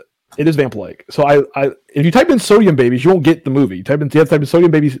is vamp-like. So I if you type in Sodium Babies, you won't get the movie. You have to type in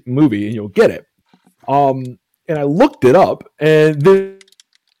Sodium Babies movie, and you'll get it. And I looked it up, and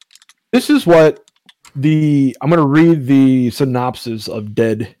this is what I'm going to read the synopsis of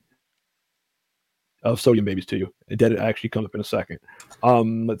Sodium Babies to you. Dead actually comes up in a second.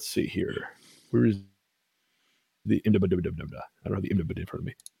 Let's see here. Where is the IMDb? I don't have the IMDb in front of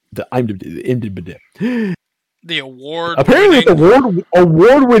me. The IMDb. The award. Apparently, it's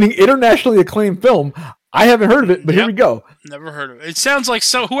award-winning, internationally acclaimed film. I haven't heard of it, but here we go. Never heard of it. It sounds like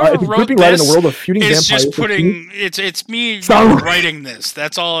whoever wrote this right in the world of feuding is vampires just putting. It's me writing this.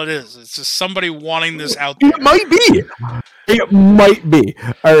 That's all it is. It's just somebody wanting this out there. It might be. It might be.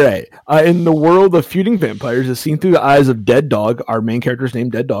 All right. In the world of feuding vampires, as seen through the eyes of Dead Dog, our main character is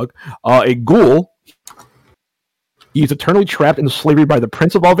named Dead Dog, a ghoul. He's eternally trapped in slavery by the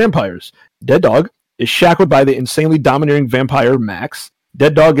prince of all vampires. Dead Dog is shackled by the insanely domineering vampire Max.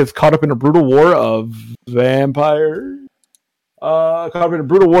 Dead Dog gets caught up in a brutal war of vampires.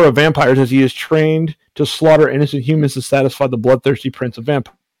 As he is trained to slaughter innocent humans to satisfy the bloodthirsty prince of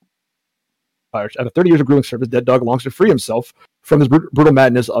vampires. After 30 years of grueling service, Dead Dog longs to free himself from his brutal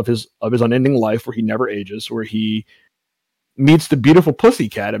madness of his unending life, where he never ages, where he meets the beautiful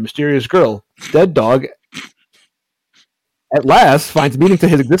Pussycat, a mysterious girl. Dead Dog, at last, finds meaning to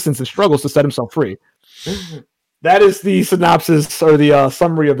his existence and struggles to set himself free. That is the synopsis or the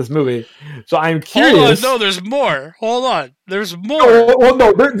summary of this movie. So I'm curious. Hold on, no, there's more. Hold on, there's more.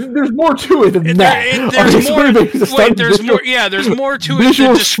 There's more to it than that. There's more. Yeah, there's more to it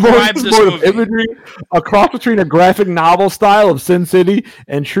to describe this movie. Imagery, a cross between a graphic novel style of Sin City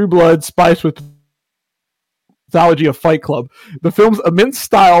and True Blood, spiced with mythology of Fight Club. The film's immense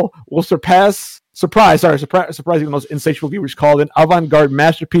style will surprise the most insatiable viewers, called an avant-garde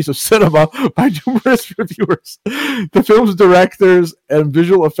masterpiece of cinema by numerous reviewers. The film's directors and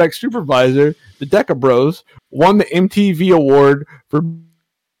visual effects supervisor, the Deca Bros, won the MTV Award for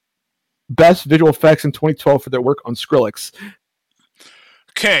Best Visual Effects in 2012 for their work on Skrillex.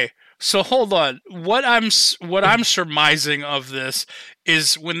 Okay, so hold on. What I'm surmising of this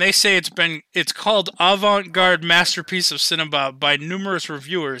is when they say it's called avant-garde masterpiece of cinema by numerous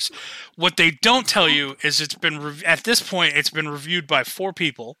reviewers. What they don't tell you is at this point it's been reviewed by 4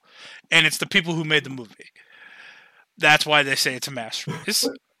 people, and it's the people who made the movie. That's why they say it's a masterpiece.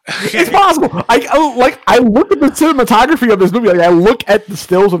 It's possible. I look at the cinematography of this movie. Like, I look at the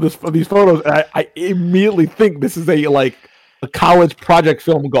stills of these photos, and I immediately think this is a college project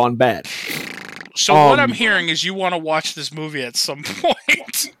film gone bad. So what I'm hearing is you want to watch this movie at some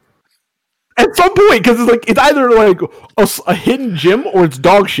point. At some point, because it's either like a hidden gem or it's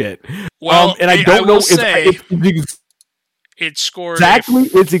dog shit. Well, and I don't know if it scored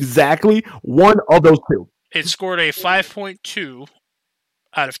it's exactly one of those two. It scored a 5.2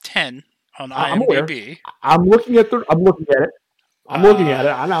 out of 10 on IMDb. I'm looking at it.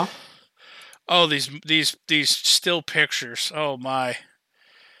 I know. Oh, these still pictures. Oh my.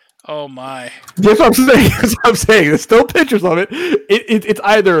 That's what I'm saying. There's still pictures of it. It's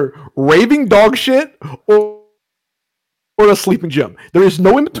either raving dog shit or a sleeping gem. There is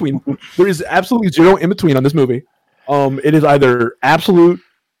no in between. There is absolutely zero in between on this movie. It is either absolute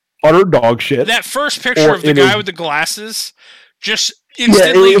utter dog shit. That first picture Or of the it guy is- with the glasses just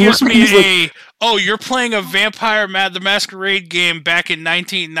instantly it gives looks me like oh, you're playing a Vampire the Masquerade game back in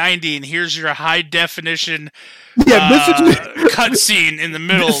 1990, and here's your high definition this is cutscene in the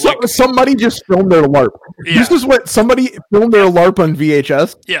middle. somebody just filmed their LARP. Yeah. This is what somebody filmed their LARP on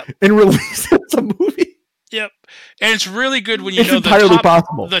VHS Yeah. and released it as a movie. Yep, and it's really good when you It's know entirely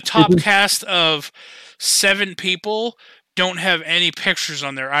possible. the top It is- cast of 7 people don't have any pictures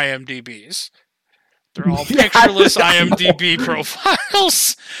on their IMDb's. They're all Yeah, pictureless I know. IMDb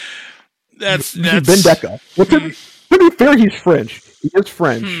profiles. That's Ben Deca. Well, to be fair, he's French. He is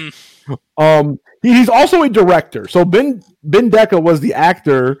French. He's also a director. So Ben Deca was the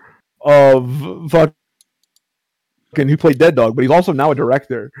actor of who played Dead Dog, but he's also now a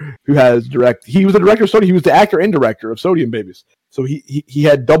director who has He was the director of Sodium. He was the actor and director of Sodium Babies. So he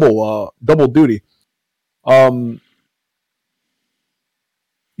had double duty.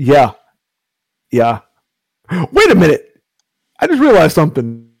 Yeah. Wait a minute. I just realized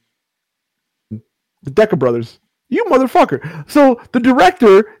something. The Deca brothers. You motherfucker. So the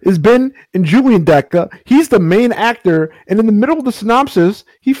director is Ben and Julian Deca. He's the main actor, and in the middle of the synopsis,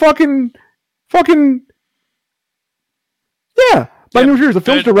 he fucking yeah. By New Year's, the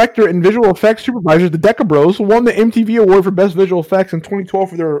film's director and visual effects supervisor, the Deca Bros, won the MTV Award for Best Visual Effects in 2012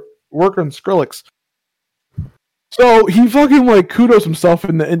 for their work on Skrillex. So he fucking like kudos himself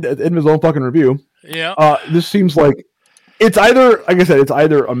in his own fucking review. Yeah. This seems like it's either, like I said, it's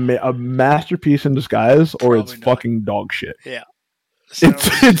either a masterpiece in disguise or it's Probably not. fucking dog shit. Yeah. So,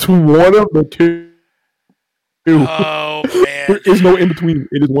 It's one of the two. oh man. There is no in between.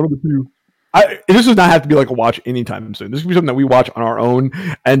 It is one of the two. This does not have to be like a watch anytime soon. This could be something that we watch on our own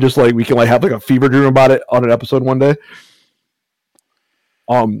and just like we can like have like a fever dream about it on an episode one day.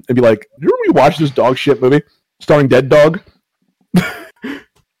 And be like, you remember we watched this dog shit movie starring Dead Dog?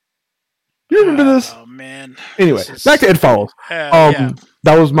 You remember this? Oh man. Anyway, This is- back to It Follows. yeah.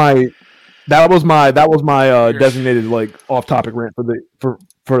 That was my Yours. designated like off topic rant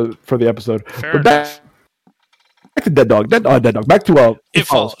for the episode. Fair But back to Dead Dog. Dead Dog. Back to It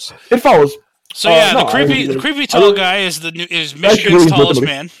follows. It Follows. So yeah, no, the creepy tall guy is Michigan's really tallest enjoyed the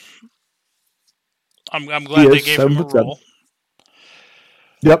man. I'm glad He they is gave him a 7'7". role.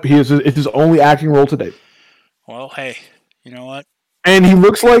 Yep, it's his only acting role to date. Well, hey, you know what? And he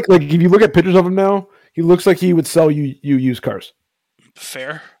looks like if you look at pictures of him now, he looks like he would sell you used cars.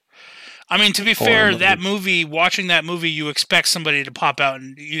 Fair. I mean, to be Hold fair, on, watching that movie, you expect somebody to pop out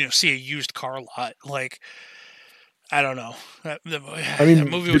and see a used car lot. Like, I don't know. That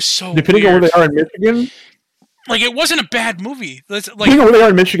movie was so depending weird. on where they are in Michigan. Like, it wasn't a bad movie. Depending on where they are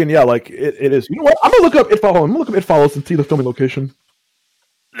in Michigan, yeah, like it is. You know what? I'm gonna look up It Follows. I'm gonna look up It Follows and see the filming location.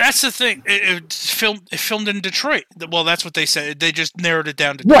 That's the thing. It filmed in Detroit. Well, that's what they said. They just narrowed it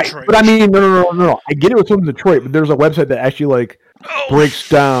down to Right, Detroit. but I mean, no. I get it was filmed in Detroit, but there's a website that actually like breaks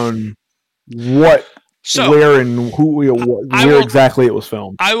down where and where exactly it was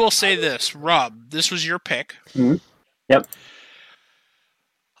filmed. I will say this, Rob. This was your pick. Mhm. Yep.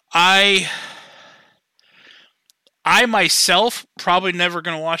 I myself probably never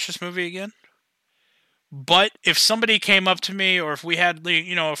going to watch this movie again. But if somebody came up to me, or if we had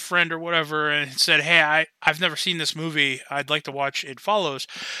a friend or whatever, and said, "Hey, I've never seen this movie. I'd like to watch It Follows,"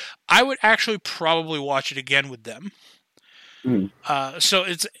 I would actually probably watch it again with them. So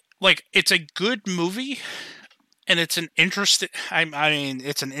it's a good movie, and it's an interesting. I mean,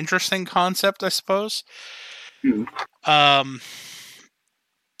 it's an interesting concept, I suppose.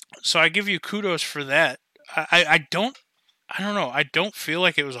 So I give you kudos for that. I don't know. I don't feel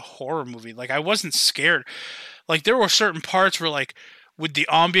like it was a horror movie. Like, I wasn't scared. Like, there were certain parts where, like, with the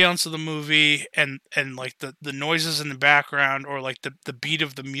ambiance of the movie and like the noises in the background, or like the beat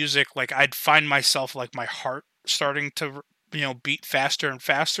of the music, like, I'd find myself like my heart starting to beat faster and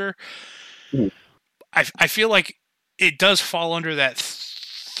faster. I feel like it does fall under that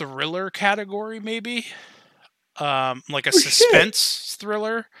thriller category, maybe. Like a suspense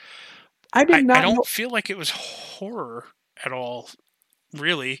thriller. I don't feel like it was horror at all,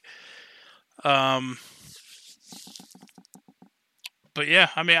 really. But yeah,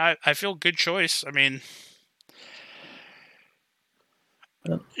 I mean, I feel good choice. I mean,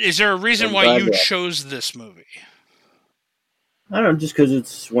 is there a reason why you chose this movie? I don't know, just because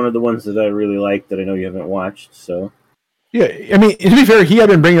it's one of the ones that I really like that I know you haven't watched. So Yeah, I mean, to be fair, he had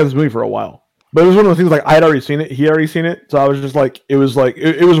been bringing up this movie for a while, but it was one of those things like I had already seen it, he had already seen it, so I was just like, it was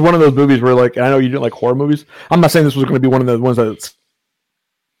one of those movies where like, I know you didn't like horror movies. I'm not saying this was going to be one of the ones that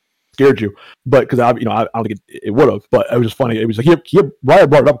scared you, but because I don't think it would have, but it was just funny. It was like Ryan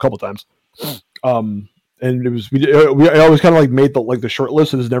brought it up a couple times, and and it was we always kind of like made the short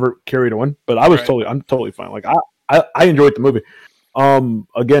list and it's never carried on. But I'm totally fine. Like I enjoyed the movie.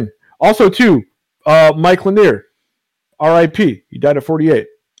 Again, also too, Mike Lanier, R.I.P. He died at 48.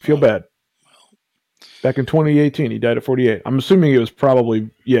 Feel bad. Back in 2018, he died at 48. I'm assuming it was probably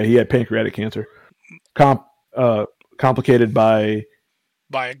he had pancreatic cancer, complicated by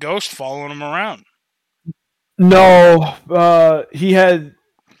a ghost following him around. No, he had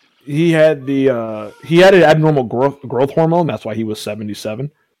an abnormal growth hormone. That's why he was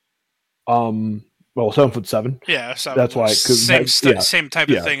 77. 7'7". Yeah, so that's why. Same type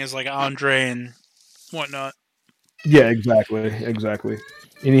of thing as like Andre and whatnot. Yeah, exactly.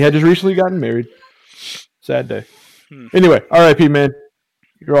 And he had just recently gotten married. Sad day. Anyway, R.I.P. man,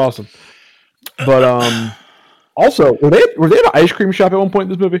 you're awesome. But also, were they at an ice cream shop at one point in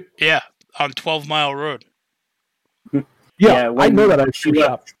this movie? Yeah, on 12 Mile Road. Yeah, I know that ice cream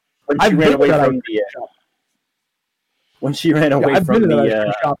shop. When she ran away from the ice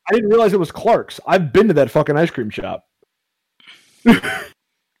cream shop. I didn't realize it was Clark's. I've been to that fucking ice cream shop.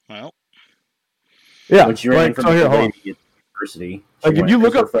 Well, yeah. When she ran from the university. Like if you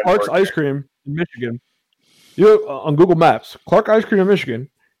look up Clark's ice cream in Michigan, on Google Maps, Clark Ice Cream in Michigan.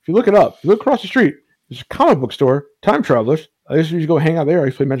 If you look it up, you look across the street. There's a comic book store, Time Travelers. I used to go hang out there. I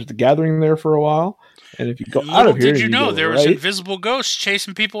used to play Magic the Gathering there for a while. And if you go out of here, did you know there was invisible ghosts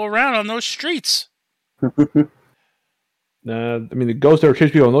chasing people around on those streets? I mean, the ghosts that were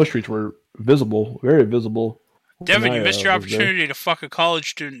chasing people on those streets were visible, very visible. Devin, you missed your opportunity to fuck a college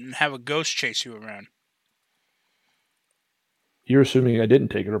student and have a ghost chase you around. You're assuming I didn't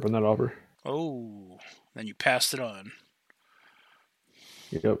take it up on that offer. Oh, then you passed it on.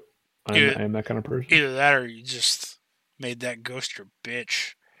 Yep. I am that kind of person. Either that or you just made that ghost your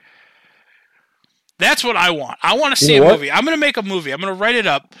bitch. That's what I want. I want to see a movie. I'm going to make a movie. I'm going to write it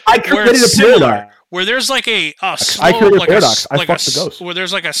up. I created a paradox. Where there's like a slow, I created a paradox. I fucked the ghost. Where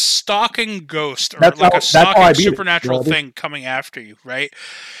there's like a stalking ghost or a stalking supernatural thing coming after you, right?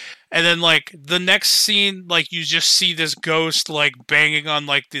 And then like the next scene, like you just see this ghost like banging on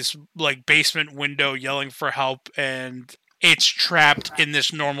like this like basement window, yelling for help, and it's trapped in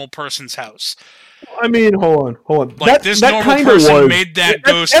this normal person's house. I mean, hold on. Like this normal person made that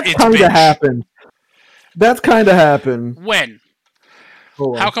ghost its bitch. That's kind of happened. When?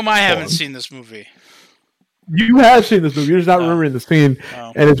 How come I haven't seen this movie? You have seen this movie. You're just not remembering the scene,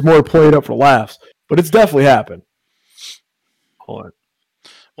 and it's more played up for laughs. But it's definitely happened. Hold on.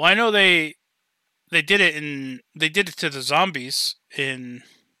 Well, I know they did it to the zombies in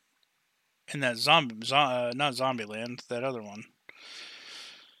that not Zombieland, that other one.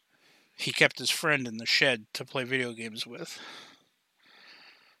 He kept his friend in the shed to play video games with.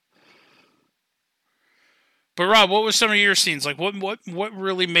 But Rob, what was some of your scenes? Like what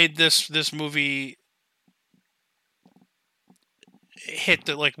really made this movie hit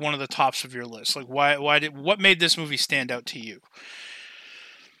like one of the tops of your list? Like what made this movie stand out to you?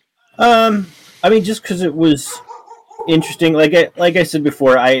 I mean, just because it was interesting. Like I said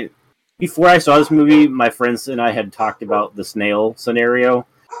before, before I saw this movie, my friends and I had talked about the snail scenario.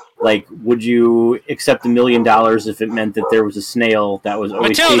 Like, would you accept $1 million if it meant that there was a snail that was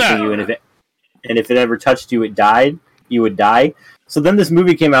always chasing you, and if it ever touched you, you would die? So then this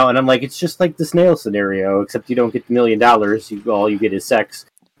movie came out, and I'm like, it's just like the snail scenario, except you don't get the $1 million. All you get is sex.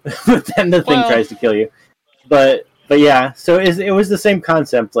 But then the thing tries to kill you. But yeah, so it was the same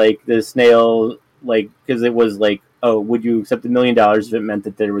concept, like the snail, like, because it was like, oh, would you accept $1 million if it meant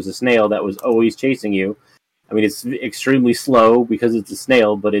that there was a snail that was always chasing you? I mean, it's extremely slow because it's a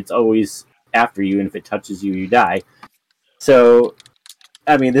snail, but it's always after you, and if it touches you, you die. So,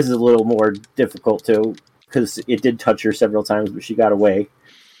 I mean, this is a little more difficult too, because it did touch her several times, but she got away.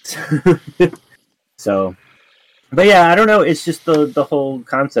 So, but yeah, I don't know. It's just the whole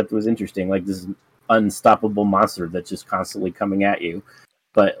concept was interesting. Like this unstoppable monster that's just constantly coming at you,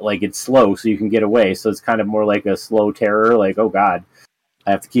 but like it's slow, so you can get away. So it's kind of more like a slow terror. Like, oh god,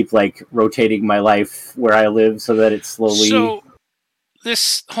 I have to keep like rotating my life where I live so that it's slowly. So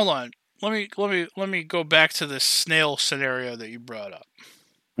this, hold on. Let me go back to this snail scenario that you brought up.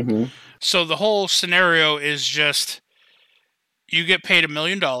 Mm-hmm. So the whole scenario is just you get paid $1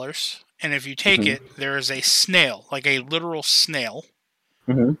 million, and if you take it, there is a snail, like a literal snail,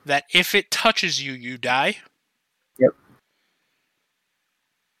 that if it touches you, you die. Yep.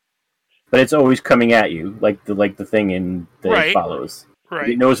 But it's always coming at you, like the thing in that it follows. Right.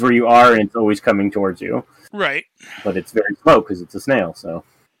 It knows where you are, and it's always coming towards you. Right. But it's very slow because it's a snail. So.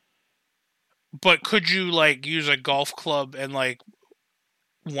 But could you like use a golf club and like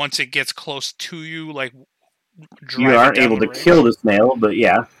once it gets close to you, like drive you aren't able to kill the snail? But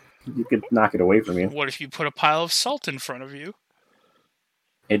yeah. You could knock it away from you. What if you put a pile of salt in front of you?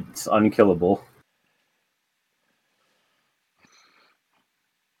 It's unkillable.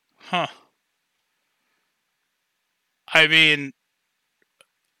 Huh. I mean,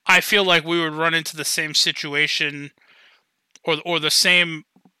 I feel like we would run into the same situation or the same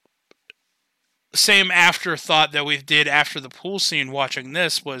afterthought that we did after the pool scene watching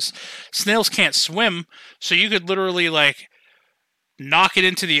this was snails can't swim, so you could literally like knock it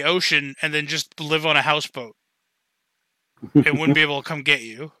into the ocean and then just live on a houseboat. It wouldn't be able to come get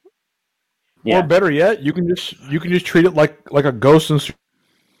you. Yeah. Or better yet, you can just treat it like a ghost and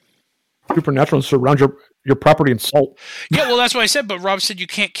supernatural and surround your property in salt. Yeah, well, that's what I said. But Rob said you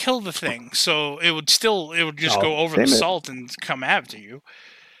can't kill the thing, so it would just go over the salt and come after you.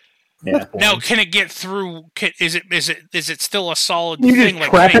 Yeah. Now, can it get through? Is it still a solid you thing? Just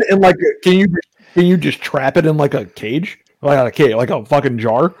trap it in like can you just trap it in like a cage, like a fucking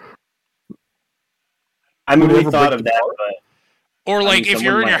jar? I mean, we thought of that, but or like if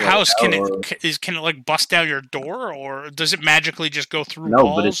you're in your house, can it like bust down your door, or does it magically just go through walls?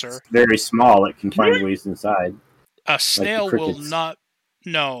 No, but it's very small. It can find ways inside. A snail will not.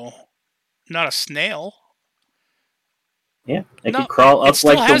 No, not a snail. Yeah, it can crawl up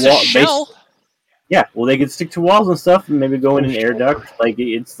like the wall. Yeah, well, they could stick to walls and stuff, and maybe go in an air duct. Like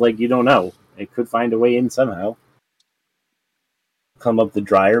it's like you don't know. It could find a way in somehow. Come up the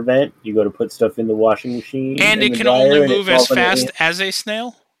dryer vent. You go to put stuff in the washing machine, and it can only move as fast as a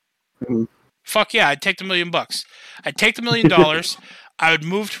snail. Mm-hmm. Fuck yeah! I'd take the $1 million. I'd take the $1 million. I would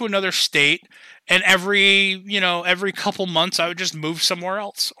move to another state, and every couple months, I would just move somewhere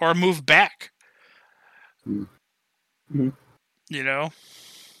else or move back. Mm-hmm. You know.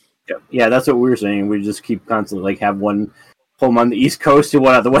 Yeah, that's what we were saying. We just keep constantly have one home on the East Coast and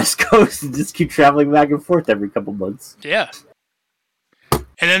one on the West Coast, and just keep traveling back and forth every couple months. Yeah.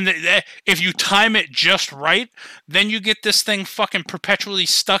 And then if you time it just right, then you get this thing fucking perpetually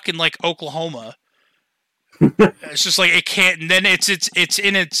stuck in like Oklahoma. It's just like it can't. And then it's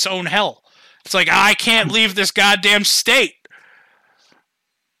in its own hell. It's like I can't leave this goddamn state.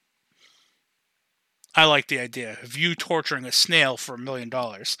 I like the idea of you torturing a snail for $1 million.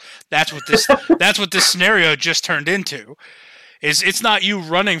 That's what this scenario just turned into. It's not you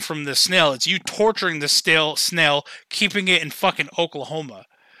running from the snail. It's you torturing the snail, keeping it in fucking Oklahoma.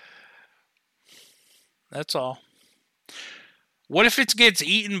 That's all. What if it gets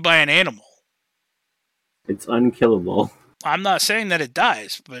eaten by an animal? It's unkillable. I'm not saying that it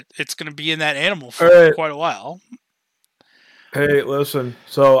dies, but it's going to be in that animal for quite a while. Hey, listen.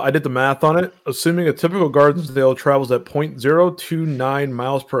 So I did the math on it. Assuming a typical garden snail travels at 0.029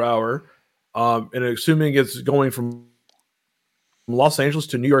 miles per hour, and assuming it's going from Los Angeles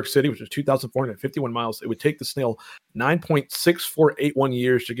to New York City, which is 2,451 miles, it would take the snail 9.6481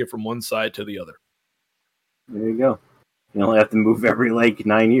 years to get from one side to the other. There you go. You only have to move every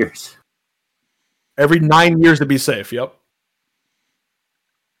 9 years. Every 9 years to be safe. Yep.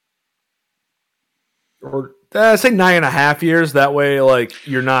 Or say 9.5 years. That way,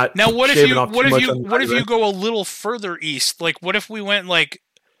 you're not. Now, what if you go a little further east? Like, what if we went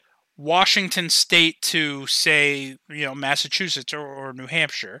Washington State to, say, Massachusetts or New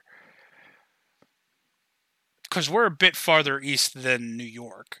Hampshire? Because we're a bit farther east than New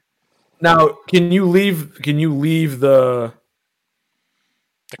York. Now, can you leave the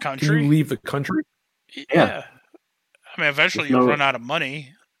country? Can you leave the country? Yeah. I mean, eventually you'll run out of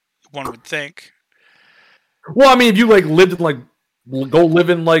money, one would think. Well, I mean, if you lived in go live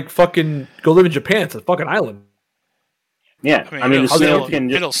in Japan, it's a fucking island. Yeah, I mean the snail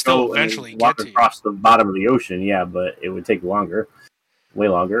can it'll still eventually walk get to across the bottom of the ocean. Yeah, but it would take longer, way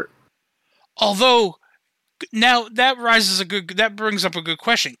longer. Although, now that brings up a good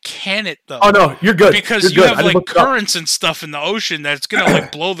question. Can it though? Oh no, you're good. Because you're you good. have currents and stuff in the ocean that's gonna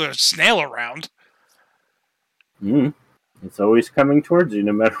blow the snail around. It's always coming towards you,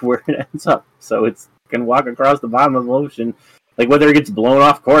 no matter where it ends up. So it's can walk across the bottom of the ocean. Whether it gets blown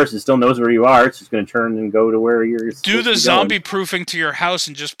off course, it still knows where you are. It's just going to turn and go to where you're. Do the zombie proofing to your house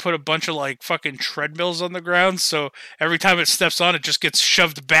and just put a bunch of fucking treadmills on the ground, so every time it steps on, it just gets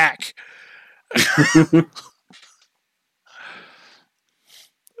shoved back.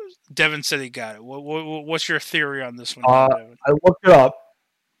 Devin said he got it. What's your theory on this one, Devin? I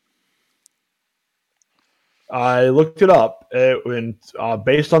looked it up. And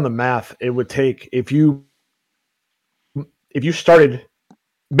based on the math, it would take if you started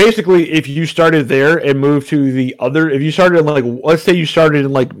there and moved to the other. If you started in let's say you started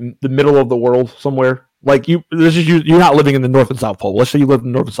in the middle of the world somewhere. You're not living in the North and South Pole. Let's say you live in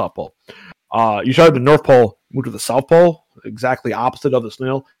the North and South Pole. You started the North Pole, moved to the South Pole, exactly opposite of the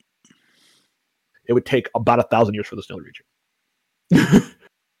snail. it would take about 1,000 years for the snail to reach it.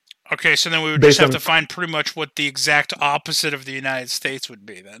 Okay, so then we would Based just have on- to find pretty much what the exact opposite of the United States would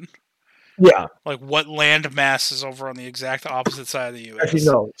be then. Yeah. Like what land mass is over on the exact opposite side of the U.S. Actually,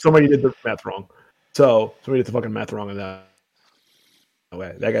 no. Somebody did the math wrong. So somebody did the fucking math wrong in that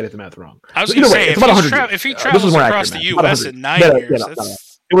way. That guy did the math wrong. I was So going to either way, say, it's about 100 years. if he This travels is more across the accurate, man. U.S. About in 100. 9 No, years, no.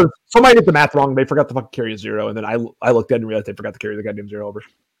 that's... It was somebody did the math wrong. They forgot to fucking carry a zero, and then I looked at it and realized they forgot to carry the goddamn zero over.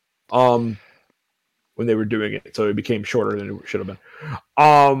 When they were doing it, so it became shorter than it should have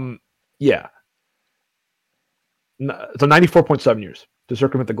been. Yeah. So 94.7 years to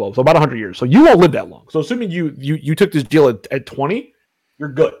circumvent the globe. So about 100 years. So you won't live that long. So assuming you took this deal at 20, you're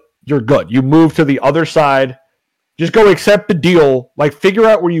good. You're good. You move to the other side. Just go accept the deal. Like, figure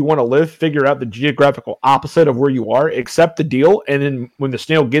out where you want to live. Figure out the geographical opposite of where you are. Accept the deal. And then when the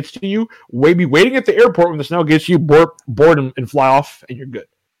snail gets to you, be waiting at the airport when the snail gets to you, board and fly off, and you're good.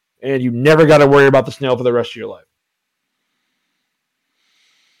 And you never got to worry about the snail for the rest of your life.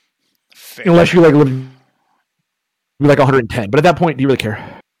 Fair. Unless you live like 110. But at that point, do you really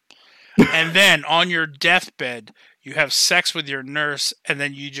care? And then on your deathbed, you have sex with your nurse, and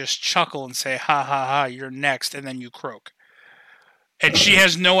then you just chuckle and say, ha ha ha, you're next, and then you croak. And she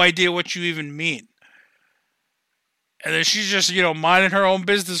has no idea what you even mean. And then she's just, minding her own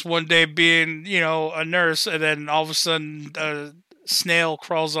business one day, being, a nurse, and then all of a sudden a snail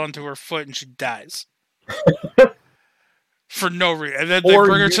crawls onto her foot and she dies. For no reason. And then they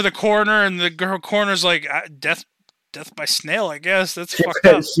bring her to the coroner, and the coroner's like, death by snail, I guess. That's fucked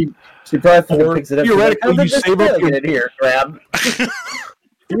up. She probably fucking picks it up. Theoretically, you save up your here, grab.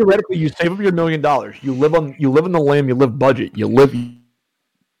 Theoretically, you save up your $1 million. You live on the lamb. You live budget. You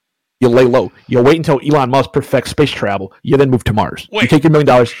lay low. You wait until Elon Musk perfects space travel. You then move to Mars. Wait. You take your $1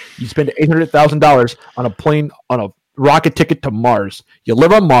 million. You spend $800,000 on a plane, on a rocket ticket to Mars. You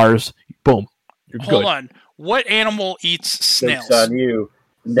live on Mars. Boom. You're good. Hold on. What animal eats snails? Jokes on you.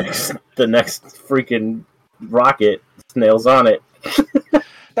 The next freaking rocket, snails on it.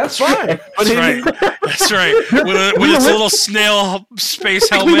 That's fine. That's right. That's right. With its little snail space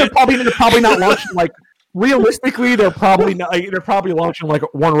Technically, helmet. they're probably not launching realistically, they're probably launching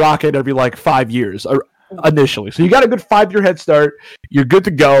one rocket every 5 years initially. So you got a good 5-year head start. You're good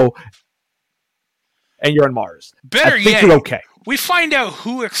to go, and you're on Mars. Better I think yet, you're okay. we find out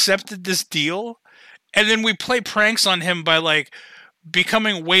who accepted this deal, and then we play pranks on him by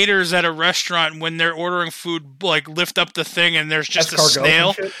becoming waiters at a restaurant when they're ordering food. Lift up the thing, and there's just a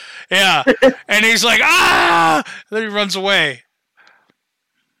snail. Yeah, and he's like, ah! Then he runs away.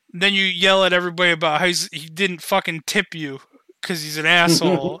 Then you yell at everybody about how he didn't fucking tip you because he's an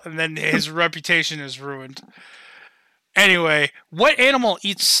asshole, and then his reputation is ruined. Anyway, what animal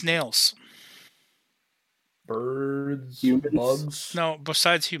eats snails? Birds, Humans? bugs. No,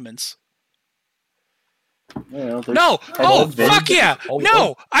 besides humans. No! Oh, big. fuck yeah! Oh,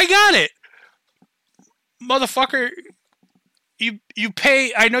 No, I got it! Motherfucker, you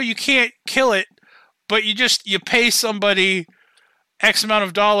pay... I know you can't kill it, but you pay somebody X amount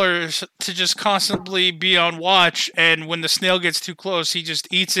of dollars to just constantly be on watch, and when the snail gets too close, he just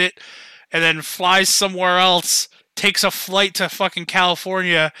eats it, and then flies somewhere else, takes a flight to fucking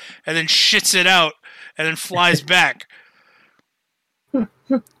California, and then shits it out, and then flies back.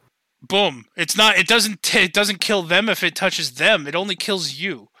 Boom. It doesn't kill them if it touches them. It only kills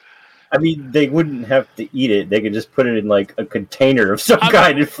you. I mean, they wouldn't have to eat it. They could just put it in a container of some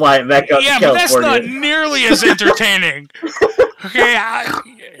kind and fly it back out to California. Yeah, but that's not nearly as entertaining. Okay,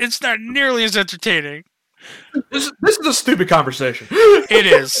 it's not nearly as entertaining. This is a stupid conversation. It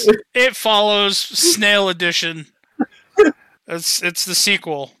is. It follows Snail Edition. It's the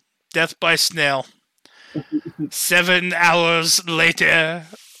sequel. Death by Snail. 7 hours later.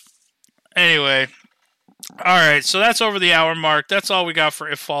 Anyway. Alright, so that's over the hour mark. That's all we got for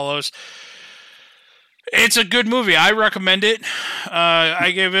It Follows. It's a good movie. I recommend it.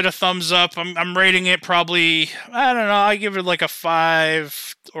 I give it a thumbs up. I'm rating it probably, I don't know, I give it a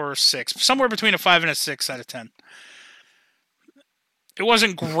 5 or 6. Somewhere between a 5 and a 6 out of 10. It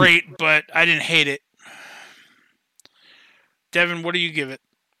wasn't great, but I didn't hate it. Devin, what do you give it?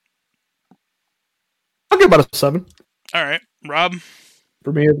 I'll give about a 7. Alright, Rob?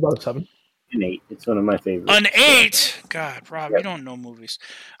 For me, it's about a 7. An 8. It's one of my favorites. An 8? God, Rob, you don't know movies.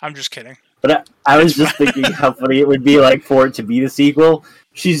 I'm just kidding. But I was just thinking how funny it would be for it to be the sequel.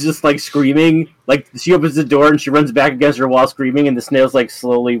 She's just screaming, she opens the door and she runs back against her wall screaming, and the snail's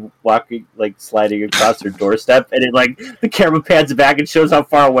slowly walking, sliding across her doorstep, and it the camera pans back and shows how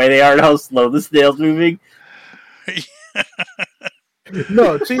far away they are and how slow the snail's moving.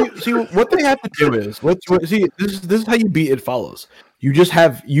 No, see, what they have to do is see. This is how you beat It Follows. You just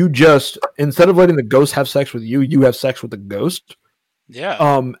instead of letting the ghost have sex with you, you have sex with the ghost.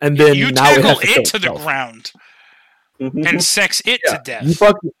 Yeah. And then you now tackle it to the ground and sex it to death.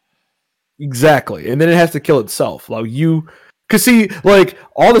 Exactly, and then it has to kill itself. Like because see, like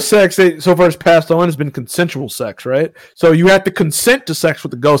all the sex that so far has passed on has been consensual sex, right? So you have to consent to sex with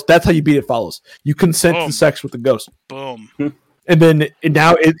the ghost. That's how you beat It Follows. You consent to sex with the ghost. Boom. And then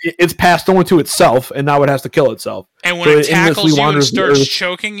now it's passed on to itself, and now it has to kill itself. And when it tackles you and starts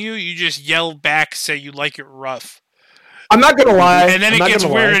choking you, you just yell back, say you like it rough. I'm not gonna lie. And then it gets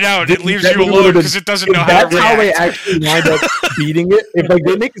weirded out. It leaves you alone because it doesn't know how to react. That's how they actually wind up beating it. If like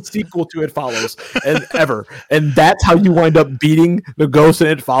they make a sequel to It Follows and that's how you wind up beating the ghost in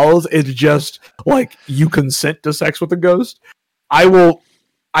It Follows. It's just like you consent to sex with the ghost. It will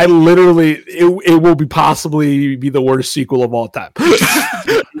possibly be the worst sequel of all time.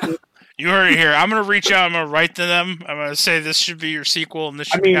 You heard it here. I'm going to reach out. I'm going to write to them. I'm going to say this should be your sequel, and this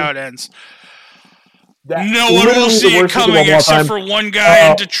should be how it ends. No one will see it coming except for one guy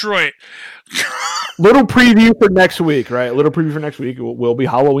in Detroit. Little preview for next week, right? Little preview for next week will be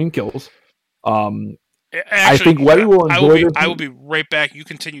Halloween Kills. Actually, I think Webby will enjoy I will be right back. You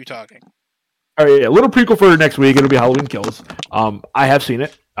continue talking. All right, yeah. Little prequel for next week. It'll be Halloween Kills. I have seen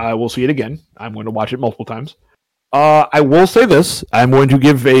it. I will see it again. I'm going to watch it multiple times. I will say this. I'm going to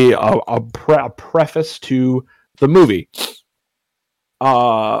give a preface to the movie.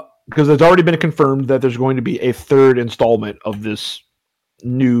 Because it's already been confirmed that there's going to be a third installment of this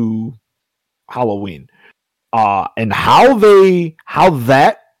new Halloween. And how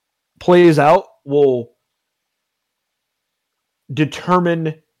that plays out will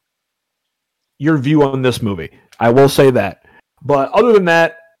determine your view on this movie. I will say that. But other than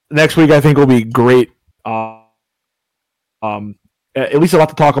that, next week I think will be great. At least a lot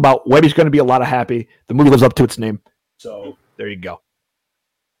to talk about. Webby's going to be a lot of happy. The movie lives up to its name. So there you go.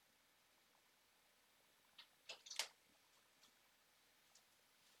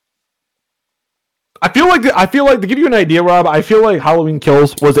 I feel like to give you an idea, Rob, I feel like Halloween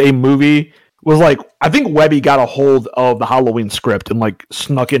Kills was a movie. I think Webby got a hold of the Halloween script and like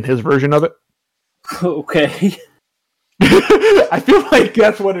snuck in his version of it. Okay. I feel like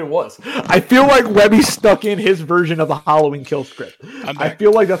that's what it was. I feel like Webby stuck in his version of the Halloween Kills script. I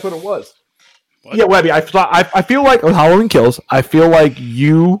feel like that's what it was. What? Yeah, Webby. I feel like with Halloween Kills, I feel like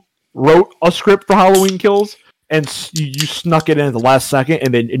you wrote a script for Halloween Kills and you snuck it in at the last second,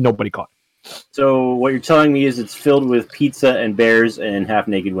 and then nobody caught it. So what you're telling me is it's filled with pizza and bears and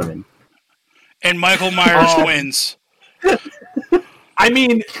half-naked women. And Michael Myers wins. I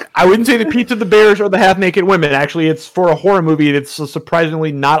mean, I wouldn't say the pizza, the bears, or the half-naked women. Actually, it's for a horror movie. It's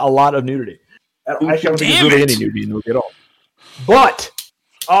surprisingly not a lot of nudity. Actually, I don't think there's really any nudity in the movie at all. But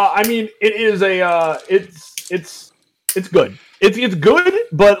I mean, it is it's good. It's good,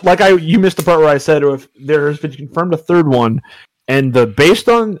 but like you missed the part where I said if there has been confirmed a third one. And based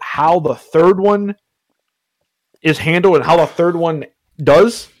on how the third one is handled and how the third one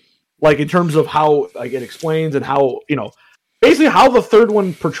does, like in terms of how like it explains and how, basically how the third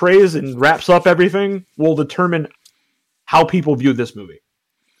one portrays and wraps up everything will determine how people view this movie.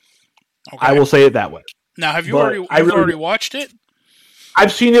 Okay. I will say it that way. Now, have you already watched it?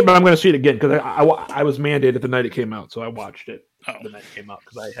 I've seen it, but I'm going to see it again because I was mandated the night it came out, so I watched it the night it came out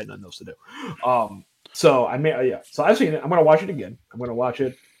because I had nothing else to do. So So I've seen it. I'm gonna watch it again. I'm gonna watch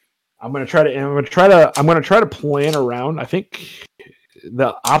it. I'm gonna try to plan around. I think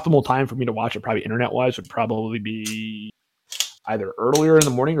the optimal time for me to watch it, probably internet wise, would probably be either earlier in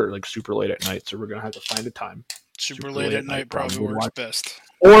the morning or like super late at night. So we're gonna have to find a time. Super late at night probably works best.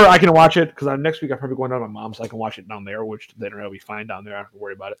 Or I can watch it because next week I'm probably going down to my mom's, so I can watch it down there, which the internet will be fine down there. I don't have to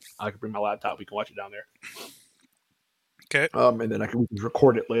worry about it. I can bring my laptop. We can watch it down there. Okay. And then we can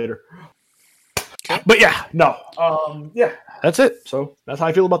record it later. But that's it. So that's how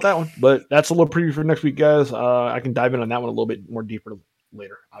I feel about that one. But that's a little preview for next week, guys. I can dive in on that one a little bit more deeper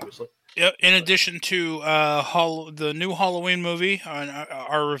later, obviously. Yep. In addition to the new Halloween movie, on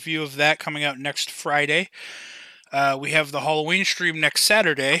our review of that coming out next Friday, we have the Halloween stream next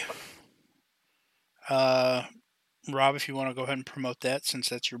Saturday. Rob, if you want to go ahead and promote that, since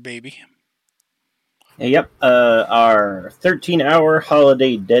that's your baby. Yep, our 13-hour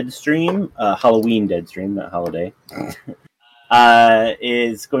holiday dead stream, Halloween dead stream, not holiday,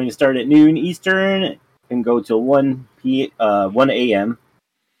 is going to start at noon Eastern and go till 1 a.m.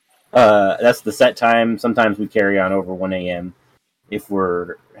 That's the set time. Sometimes we carry on over 1 a.m. if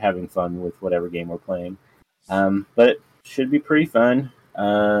we're having fun with whatever game we're playing. But it should be pretty fun.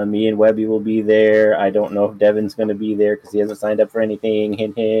 Me and Webby will be there. I don't know if Devin's going to be there because he hasn't signed up for anything.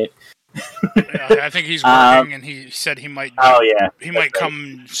 Hint, hint. I think he's working, and he said he might. Oh yeah, he might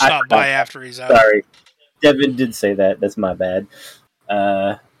come stop by after he's out. Sorry, Devin did say that. That's my bad.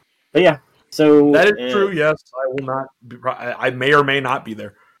 But yeah, so that is true. Yes, I will not. I may or may not be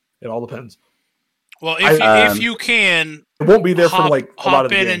there. It all depends. Well, if you can, I won't be there for like a lot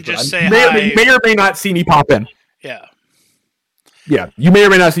of the in games, and just say hi. May or may not see me pop in. Yeah. Yeah, you may or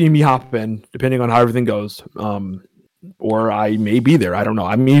may not see me hop in, depending on how everything goes. Or I may be there. I don't know.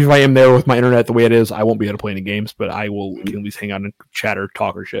 I mean, if I am there with my internet the way it is, I won't be able to play any games, but I will at least hang out and chat or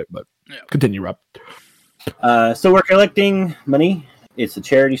talk or shit. But continue, Rob. So we're collecting money. It's a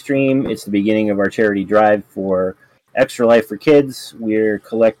charity stream. It's the beginning of our charity drive for Extra Life for Kids. We're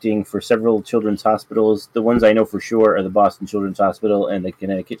collecting for several children's hospitals. The ones I know for sure are the Boston Children's Hospital and the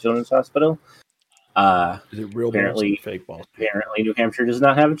Connecticut Children's Hospital. Is it real apparently, Boston, fake Boston? Apparently, New Hampshire does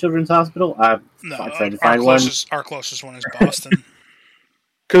not have a children's hospital. I tried to find one. Our closest one is Boston.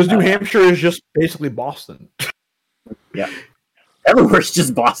 Because New Hampshire is just basically Boston. Yeah. Everywhere's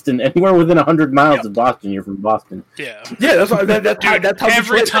just Boston. Anywhere within 100 miles of Boston, you're from Boston. Yeah. Yeah, that's how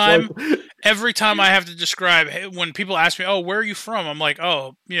every time I have to describe, when people ask me, "Oh, where are you from?" I'm like,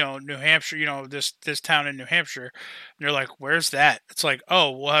 "Oh, New Hampshire. This town in New Hampshire." And they're like, "Where's that?" It's like, "Oh,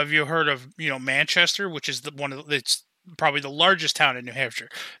 well, have you heard of Manchester, which is it's probably the largest town in New Hampshire?"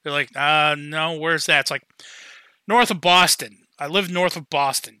 They're like, "No, where's that?" It's like north of Boston. I live north of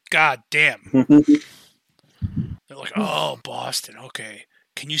Boston. God damn. They're like, "Oh, Boston. Okay,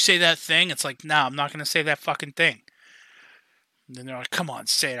 can you say that thing?" It's like, "Nah, I'm not gonna say that fucking thing." And then they're like, "Come on,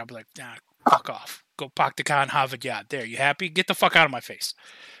 say it." I'll be like, "Nah, fuck off. Go park the car in Harvard Yard. There, you happy? Get the fuck out of my face.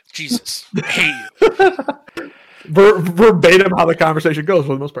 Jesus, I hate you." Verbatim how the conversation goes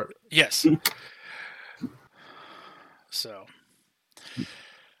for the most part. Yes. So,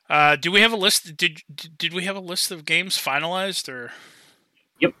 do we have a list? Did we have a list of games finalized, or?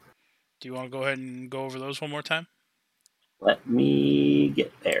 Yep. Do you want to go ahead and go over those one more time? Let me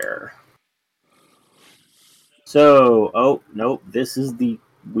get there. So, nope, this is the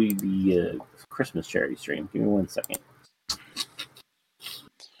Christmas charity stream. Give me 1 second.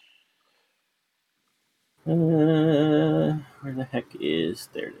 Where the heck is?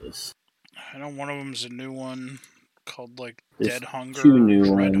 There it is. I know one of them is a new one called There's Dead Hunger, two new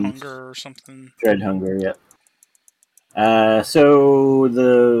Dread ones. Hunger, or something. Dread Hunger, yep. So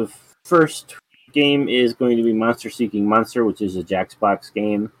the first game is going to be Monster Seeking Monster, which is a Jackbox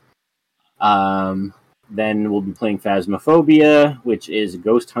game. Then we'll be playing Phasmophobia, which is a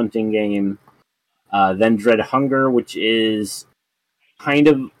ghost hunting game. Then Dread Hunger, which is kind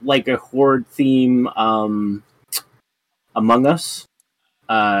of like a horde theme, Among Us.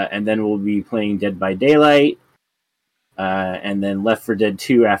 And then we'll be playing Dead by Daylight. And then Left 4 Dead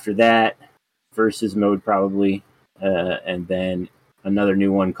 2 after that. Versus mode, probably. And then another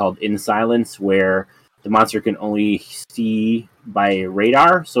new one called In Silence, where the monster can only see by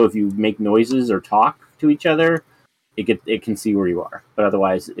radar. So if you make noises or talk to each other, it can see where you are. But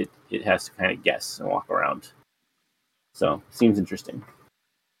otherwise, it has to kind of guess and walk around. So, seems interesting.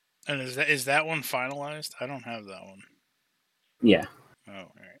 And is that one finalized? I don't have that one. Yeah. Oh,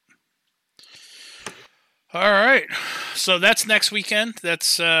 all right. All right. So that's next weekend.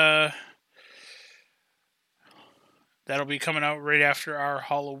 That's that'll be coming out right after our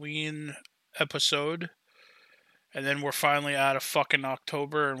Halloween episode. And then we're finally out of fucking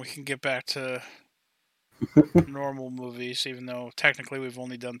October and we can get back to normal movies, even though technically we've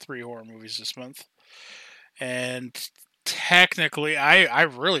only done 3 horror movies this month. And technically, I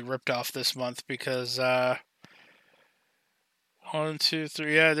really ripped off this month because 1, 2,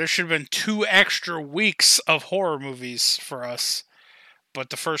 3, yeah, there should have been 2 extra weeks of horror movies for us. But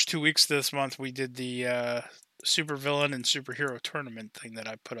the first 2 weeks this month, we did the supervillain and superhero tournament thing that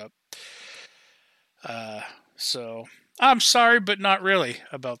I put up. So I'm sorry, but not really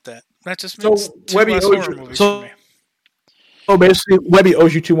about that. That just means 2 less horror movies for me. So basically, Webby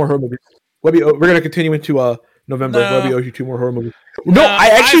owes you 2 more horror movies. Webby, we're going to continue into November. No. Webby owes you 2 more horror movies. No,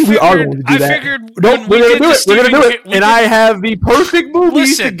 we are going to do that. I figured no, we're going to do it. We're going to do it. And I have the perfect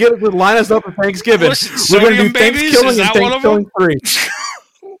movies to line us up for Thanksgiving. Listen, we're going to do Thanksgiving and Thanksgiving 3.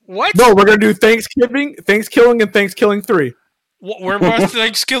 What? No, we're going to do Thanksgiving, and Thanksgiving 3. We're both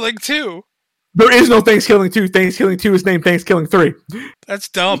Thanksgiving 2. There is no Thanksgiving 2. Thanksgiving 2 is named Thanksgiving 3. That's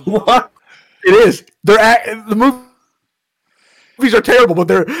dumb. What? It is. The movies are terrible, but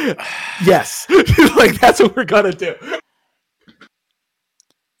they're yes. Like that's what we're gonna do.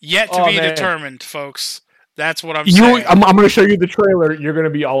 Yet to be determined, folks. That's what I'm saying. I'm gonna show you the trailer. You're gonna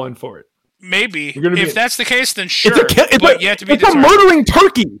be all in for it. Maybe. You're gonna be If that's the case, then sure. It's you have to be a murdering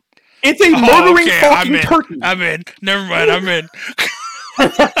turkey. It's a murdering fucking turkey. I'm in. Never mind. I'm in.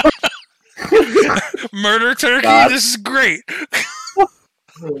 Murder turkey. God. This is great.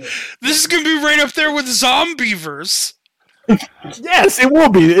 This is gonna be right up there with Zombievers. Yes, it will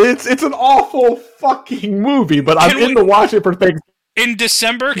be. It's an awful fucking movie, but I'm in to watch it for Thanksgiving. In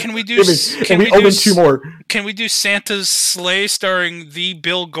December, can we do? We open 2 more. Can we do Santa's Sleigh starring the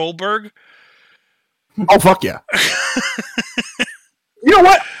Bill Goldberg? Oh fuck yeah! You know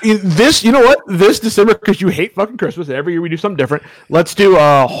what? This December, because you hate fucking Christmas, and every year we do something different. Let's do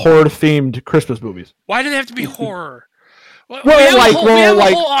horror-themed Christmas movies. Why do they have to be horror? We have a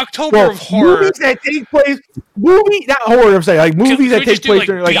whole October of horror. Movies that take place. Not horror. I'm saying like movies that take place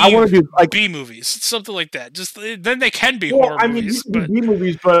during. Like I want to do like B movies, something like that. Just then they can be horror movies. I mean, B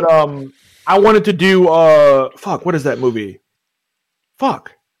movies, but I wanted to do fuck. What is that movie?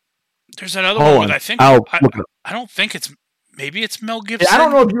 Fuck. There's that other one. I think I don't think it's. Maybe it's Mel Gibson. Yeah, I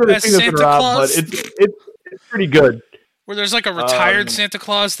don't know if you've ever seen this or not, but it's pretty good. Where there's like a retired Santa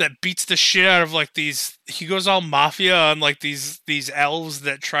Claus that beats the shit out of like these. He goes all mafia on like these elves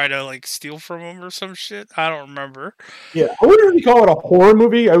that try to like steal from him or some shit. I don't remember. Yeah, I wouldn't really call it a horror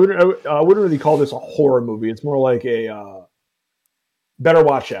movie. I wouldn't really call this a horror movie. It's more like a Better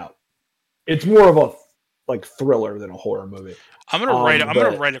Watch Out. It's more of a like thriller than a horror movie. I'm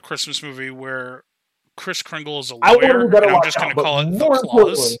gonna write a Christmas movie where Kris Kringle is a lawyer, and I'm just gonna call it The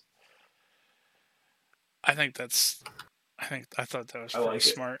Claus. I thought that was pretty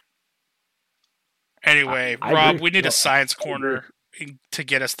smart. Anyway, Rob, we need a science corner to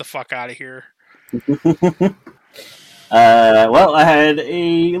get us the fuck out of here. Well, I had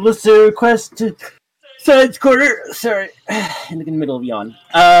a listener request to science corner. Sorry, in the middle of yawn.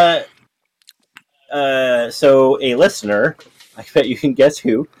 So a listener, I bet you can guess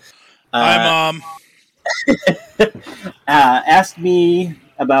who. Hi, Mom. Asked me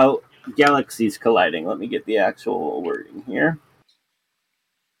about galaxies colliding. Let me get the actual wording here.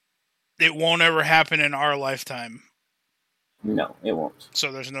 It won't ever happen in our lifetime. No, it won't.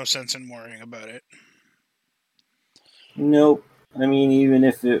 So there's no sense in worrying about it. Nope. I mean, even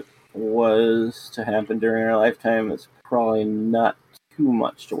if it was to happen during our lifetime, it's probably not too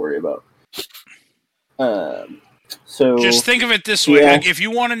much to worry about. So just think of it this way. Like, if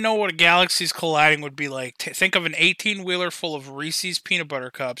you want to know what a galaxy's colliding would be like, think of an 18-wheeler full of Reese's peanut butter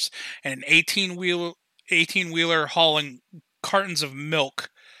cups and an 18-wheeler hauling cartons of milk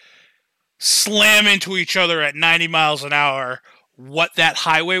slam into each other at 90 miles an hour. What that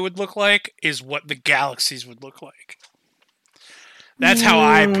highway would look like is what the galaxies would look like. That's how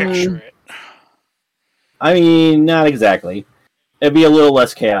I picture it. I mean, not exactly. It'd be a little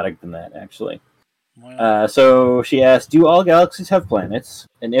less chaotic than that, actually. So she asked, do all galaxies have planets?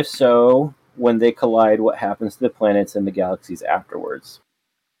 And if so, when they collide, what happens to the planets and the galaxies afterwards?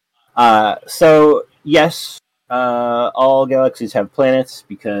 So, yes, all galaxies have planets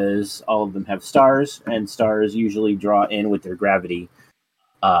because all of them have stars, and stars usually draw in with their gravity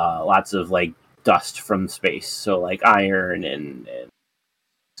lots of like dust from space. So like iron and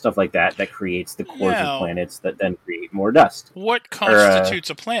stuff like that creates the cores of planets that then create more dust. What constitutes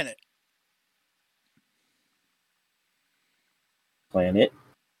a planet? Planet.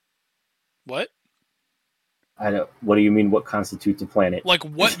 What? What do you mean? What constitutes a planet? Like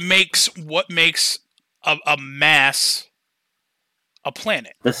what makes a mass a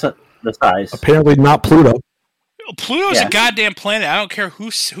planet? The size. Apparently not Pluto. Pluto's a goddamn planet. I don't care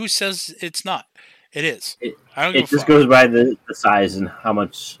who says it's not. It is. I don't give a fuck. It just goes by the size and how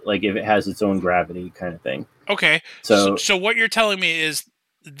much, like if it has its own gravity kind of thing. Okay. So what you're telling me is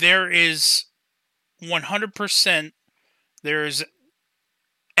there is 100%. There's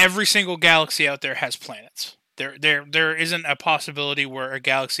every single galaxy out there has planets. There isn't a possibility where a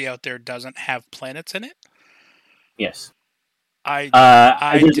galaxy out there doesn't have planets in it. Yes. There's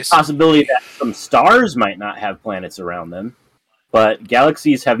a possibility that some stars might not have planets around them, but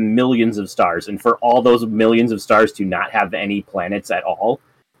galaxies have millions of stars, and for all those millions of stars to not have any planets at all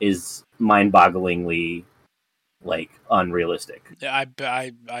is mind-bogglingly, like, unrealistic. Yeah,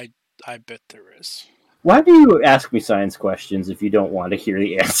 I bet there is. Why do you ask me science questions if you don't want to hear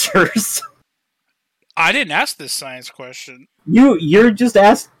the answers? I didn't ask this science question. You're just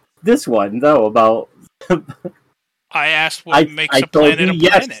asked this one though about. I asked what makes a planet a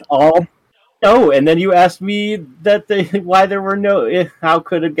planet. No, and then you asked me why there were no. How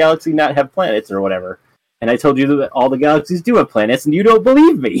could a galaxy not have planets or whatever? And I told you that all the galaxies do have planets, and you don't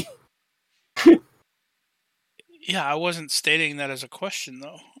believe me. Yeah, I wasn't stating that as a question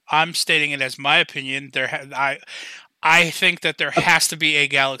though. I'm stating it as my opinion. I think that there has to be a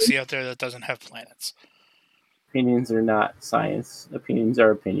galaxy out there that doesn't have planets. Opinions are not science. Opinions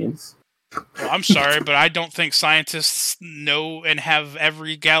are opinions. Well, I'm sorry, but I don't think scientists know and have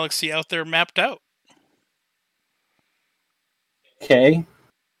every galaxy out there mapped out. Okay.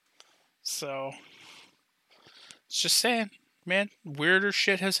 So, it's just saying, man, weirder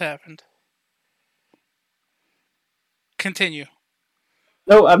shit has happened. Continue.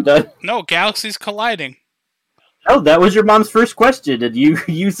 No, I'm done. No, galaxies colliding. Oh, that was your mom's first question, and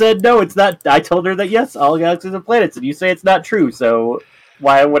you said no, it's not. I told her that yes, all galaxies have planets, and you say it's not true. So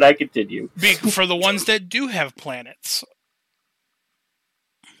why would I continue? For the ones that do have planets.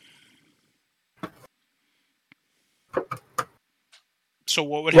 So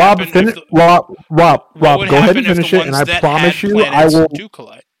what would happen? Rob, go ahead and finish it, and I promise you, I will. Do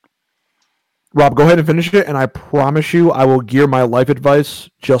collide. Rob, go ahead and finish it, and I promise you, I will gear my life advice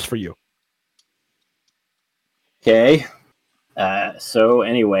just for you. Okay. So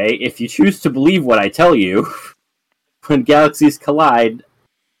anyway, if you choose to believe what I tell you, when galaxies collide,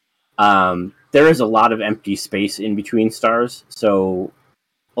 there is a lot of empty space in between stars. So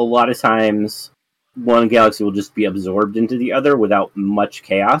a lot of times, one galaxy will just be absorbed into the other without much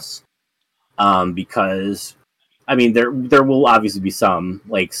chaos. Because, I mean, there will obviously be some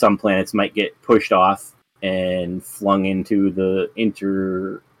planets might get pushed off and flung into the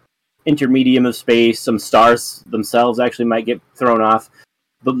intermedium of space. Some stars themselves actually might get thrown off,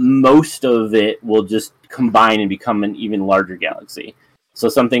 but most of it will just combine and become an even larger galaxy. So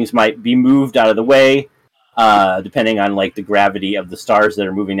some things might be moved out of the way, depending on like the gravity of the stars that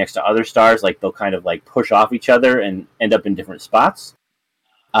are moving next to other stars. Like they'll kind of like push off each other and end up in different spots.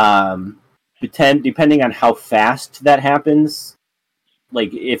 Depending on how fast that happens,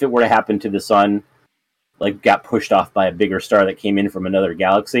 like if it were to happen to the sun, like got pushed off by a bigger star that came in from another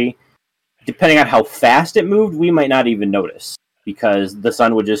galaxy, depending on how fast it moved, we might not even notice, because the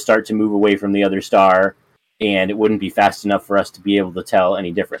sun would just start to move away from the other star, and it wouldn't be fast enough for us to be able to tell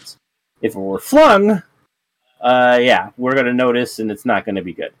any difference. If it were flung, we're going to notice, and it's not going to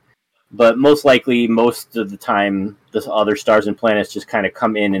be good. But most likely, most of the time, the other stars and planets just kind of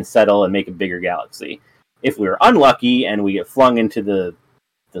come in and settle and make a bigger galaxy. If we're unlucky and we get flung into the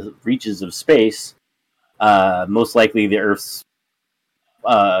reaches of space, most likely the Earth's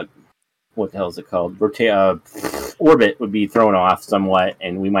what the hell is it called? Orbit would be thrown off somewhat,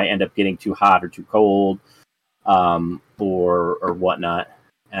 and we might end up getting too hot or too cold, or whatnot.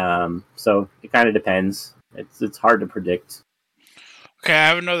 So it kind of depends. It's hard to predict. Okay, I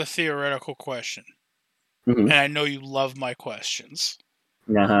have another theoretical question, Mm-hmm. and I know you love my questions.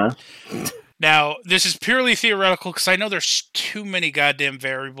 Uh-huh. Now, this is purely theoretical because I know there's too many goddamn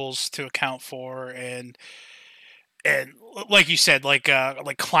variables to account for, and like you said, like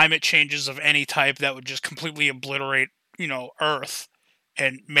climate changes of any type that would just completely obliterate, Earth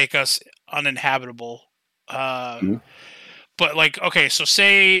and make us uninhabitable. Mm-hmm. But like, okay, so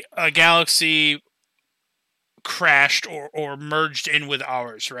say a galaxy crashed or merged in with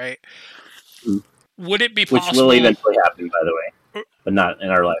ours, right? Mm-hmm. Would it be possible? Which will eventually happen, by the way, but not in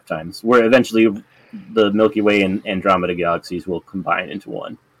our lifetimes. Where eventually the Milky Way and Andromeda galaxies will combine into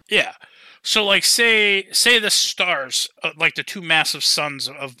one. Yeah. So, like, say the stars, like the two massive suns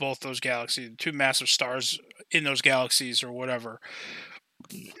of both those galaxies, the two massive stars in those galaxies or whatever.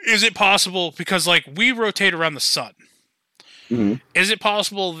 Is it possible, because, like, we rotate around the sun, Mm-hmm. is it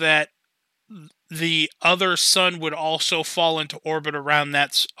possible that the other sun would also fall into orbit around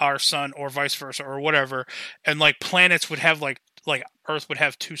our sun, or vice versa, or whatever, and, like, planets would have, like Earth would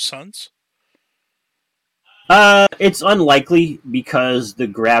have two suns? It's unlikely, because the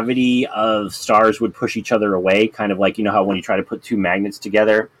gravity of stars would push each other away, kind of like, how when you try to put two magnets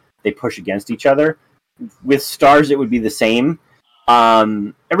together, they push against each other. With stars, it would be the same.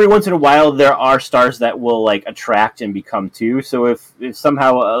 Every once in a while, there are stars that will, like, attract and become two. So if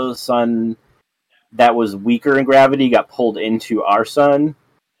somehow a sun that was weaker in gravity got pulled into our sun,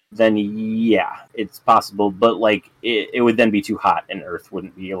 then yeah, it's possible. But, like, it would then be too hot, and Earth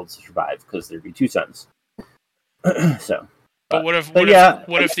wouldn't be able to survive, because there'd be two suns. So, but what if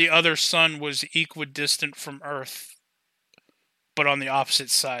the other sun was equidistant from Earth, but on the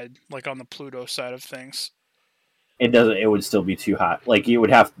opposite side, like on the Pluto side of things? It would still be too hot. Like, you would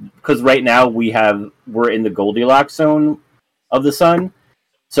have, because right now we're in the Goldilocks zone of the sun.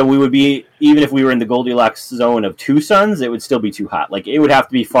 So we would be, even if we were in the Goldilocks zone of two suns, it would still be too hot. Like, it would have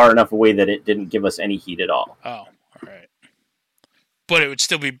to be far enough away that it didn't give us any heat at all. Oh, all right. But it would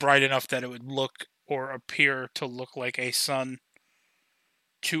still be bright enough that it would look or appear to look like a sun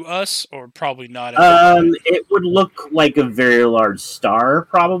to us, or probably not? It would look like a very large star,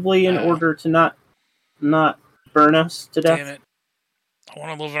 probably, in order to not burn us to death. Damn it! I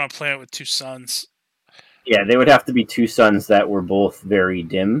want to live on a planet with 2 suns. Yeah, they would have to be 2 suns that were both very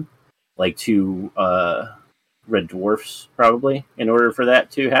dim, like 2 red dwarfs, probably, in order for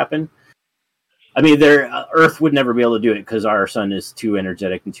that to happen. I mean, Earth would never be able to do it because our sun is too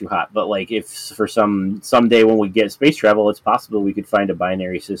energetic and too hot. But like, if for someday when we get space travel, it's possible we could find a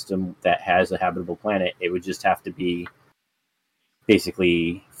binary system that has a habitable planet. It would just have to be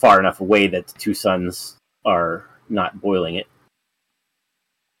basically far enough away that the 2 suns are not boiling it.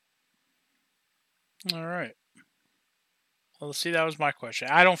 All right. Well, see, that was my question.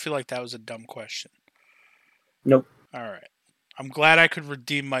 I don't feel like that was a dumb question. Nope. All right. I'm glad I could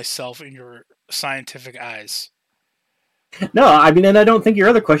redeem myself in your scientific eyes. No, I mean, and I don't think your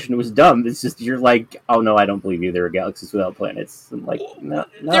other question was dumb. It's just you're like, oh no, I don't believe you. There are galaxies without planets. I'm like, no.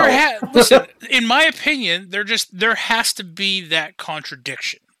 Listen, in my opinion, there has to be that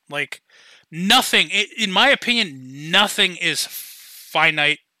contradiction. Like, nothing, in my opinion, nothing is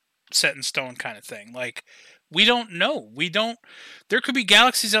finite, set in stone kind of thing. Like, we don't know. There could be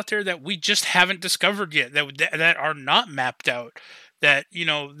galaxies out there that we just haven't discovered yet, that are not mapped out, that,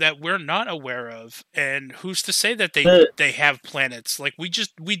 that we're not aware of. And who's to say that they have planets? Like, we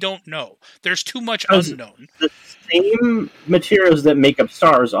don't know. There's too much unknown. The same materials that make up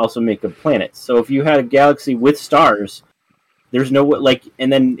stars also make up planets. So if you had a galaxy with stars, there's no, like,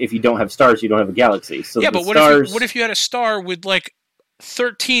 and then if you don't have stars, you don't have a galaxy. So yeah, but what if you had a star with, like,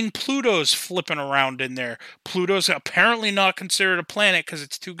 13 Plutos flipping around in there? Pluto's apparently not considered a planet because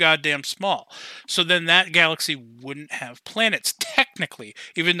it's too goddamn small. So then that galaxy wouldn't have planets, technically,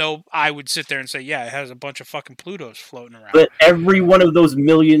 even though I would sit there and say, yeah, it has a bunch of fucking Plutos floating around. But every one of those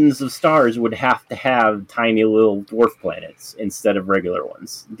millions of stars would have to have tiny little dwarf planets instead of regular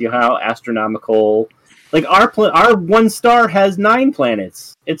ones. Do you know how astronomical... Like, our one star has 9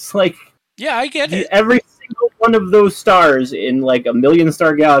 planets. It's like... Yeah, I get it. Every single one of those stars in like a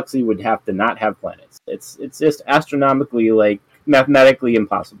million-star galaxy would have to not have planets. It's just astronomically, like, mathematically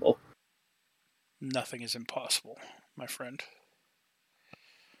impossible. Nothing is impossible, my friend.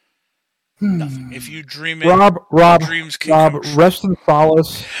 Nothing. If you dream it, Rob, dreams can come true. Rest in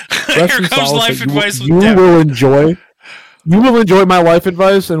solace. Here comes life advice with you Devin. will enjoy. You will enjoy my life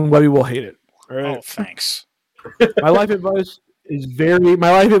advice, and Webby will hate it. All right? Oh, thanks. My life advice is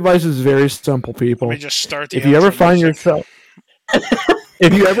very simple, people. Let me just start the if you ever find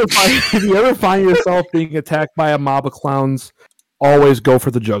yourself being attacked by a mob of clowns, always go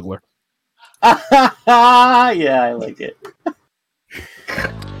for the juggler. Yeah, I like it.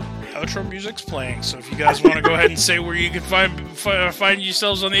 Outro music's playing, so if you guys want to go ahead and say where you can find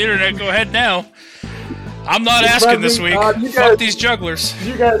yourselves on the internet, go ahead now. I'm not asking this week. Fuck these jugglers.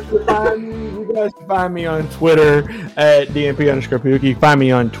 You guys can find me on Twitter at DMP_Pookie. You can find me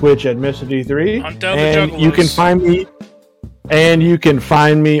on Twitch at Mr. D3. Hunt down the jugglers. You can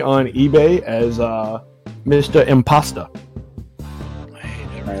find me on eBay as Mr. Impasta.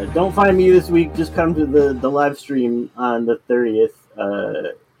 Don't find me this week. Just come to the live stream on the 30th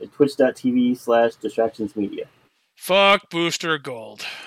at twitch.tv/distractionsmedia. Fuck Booster Gold.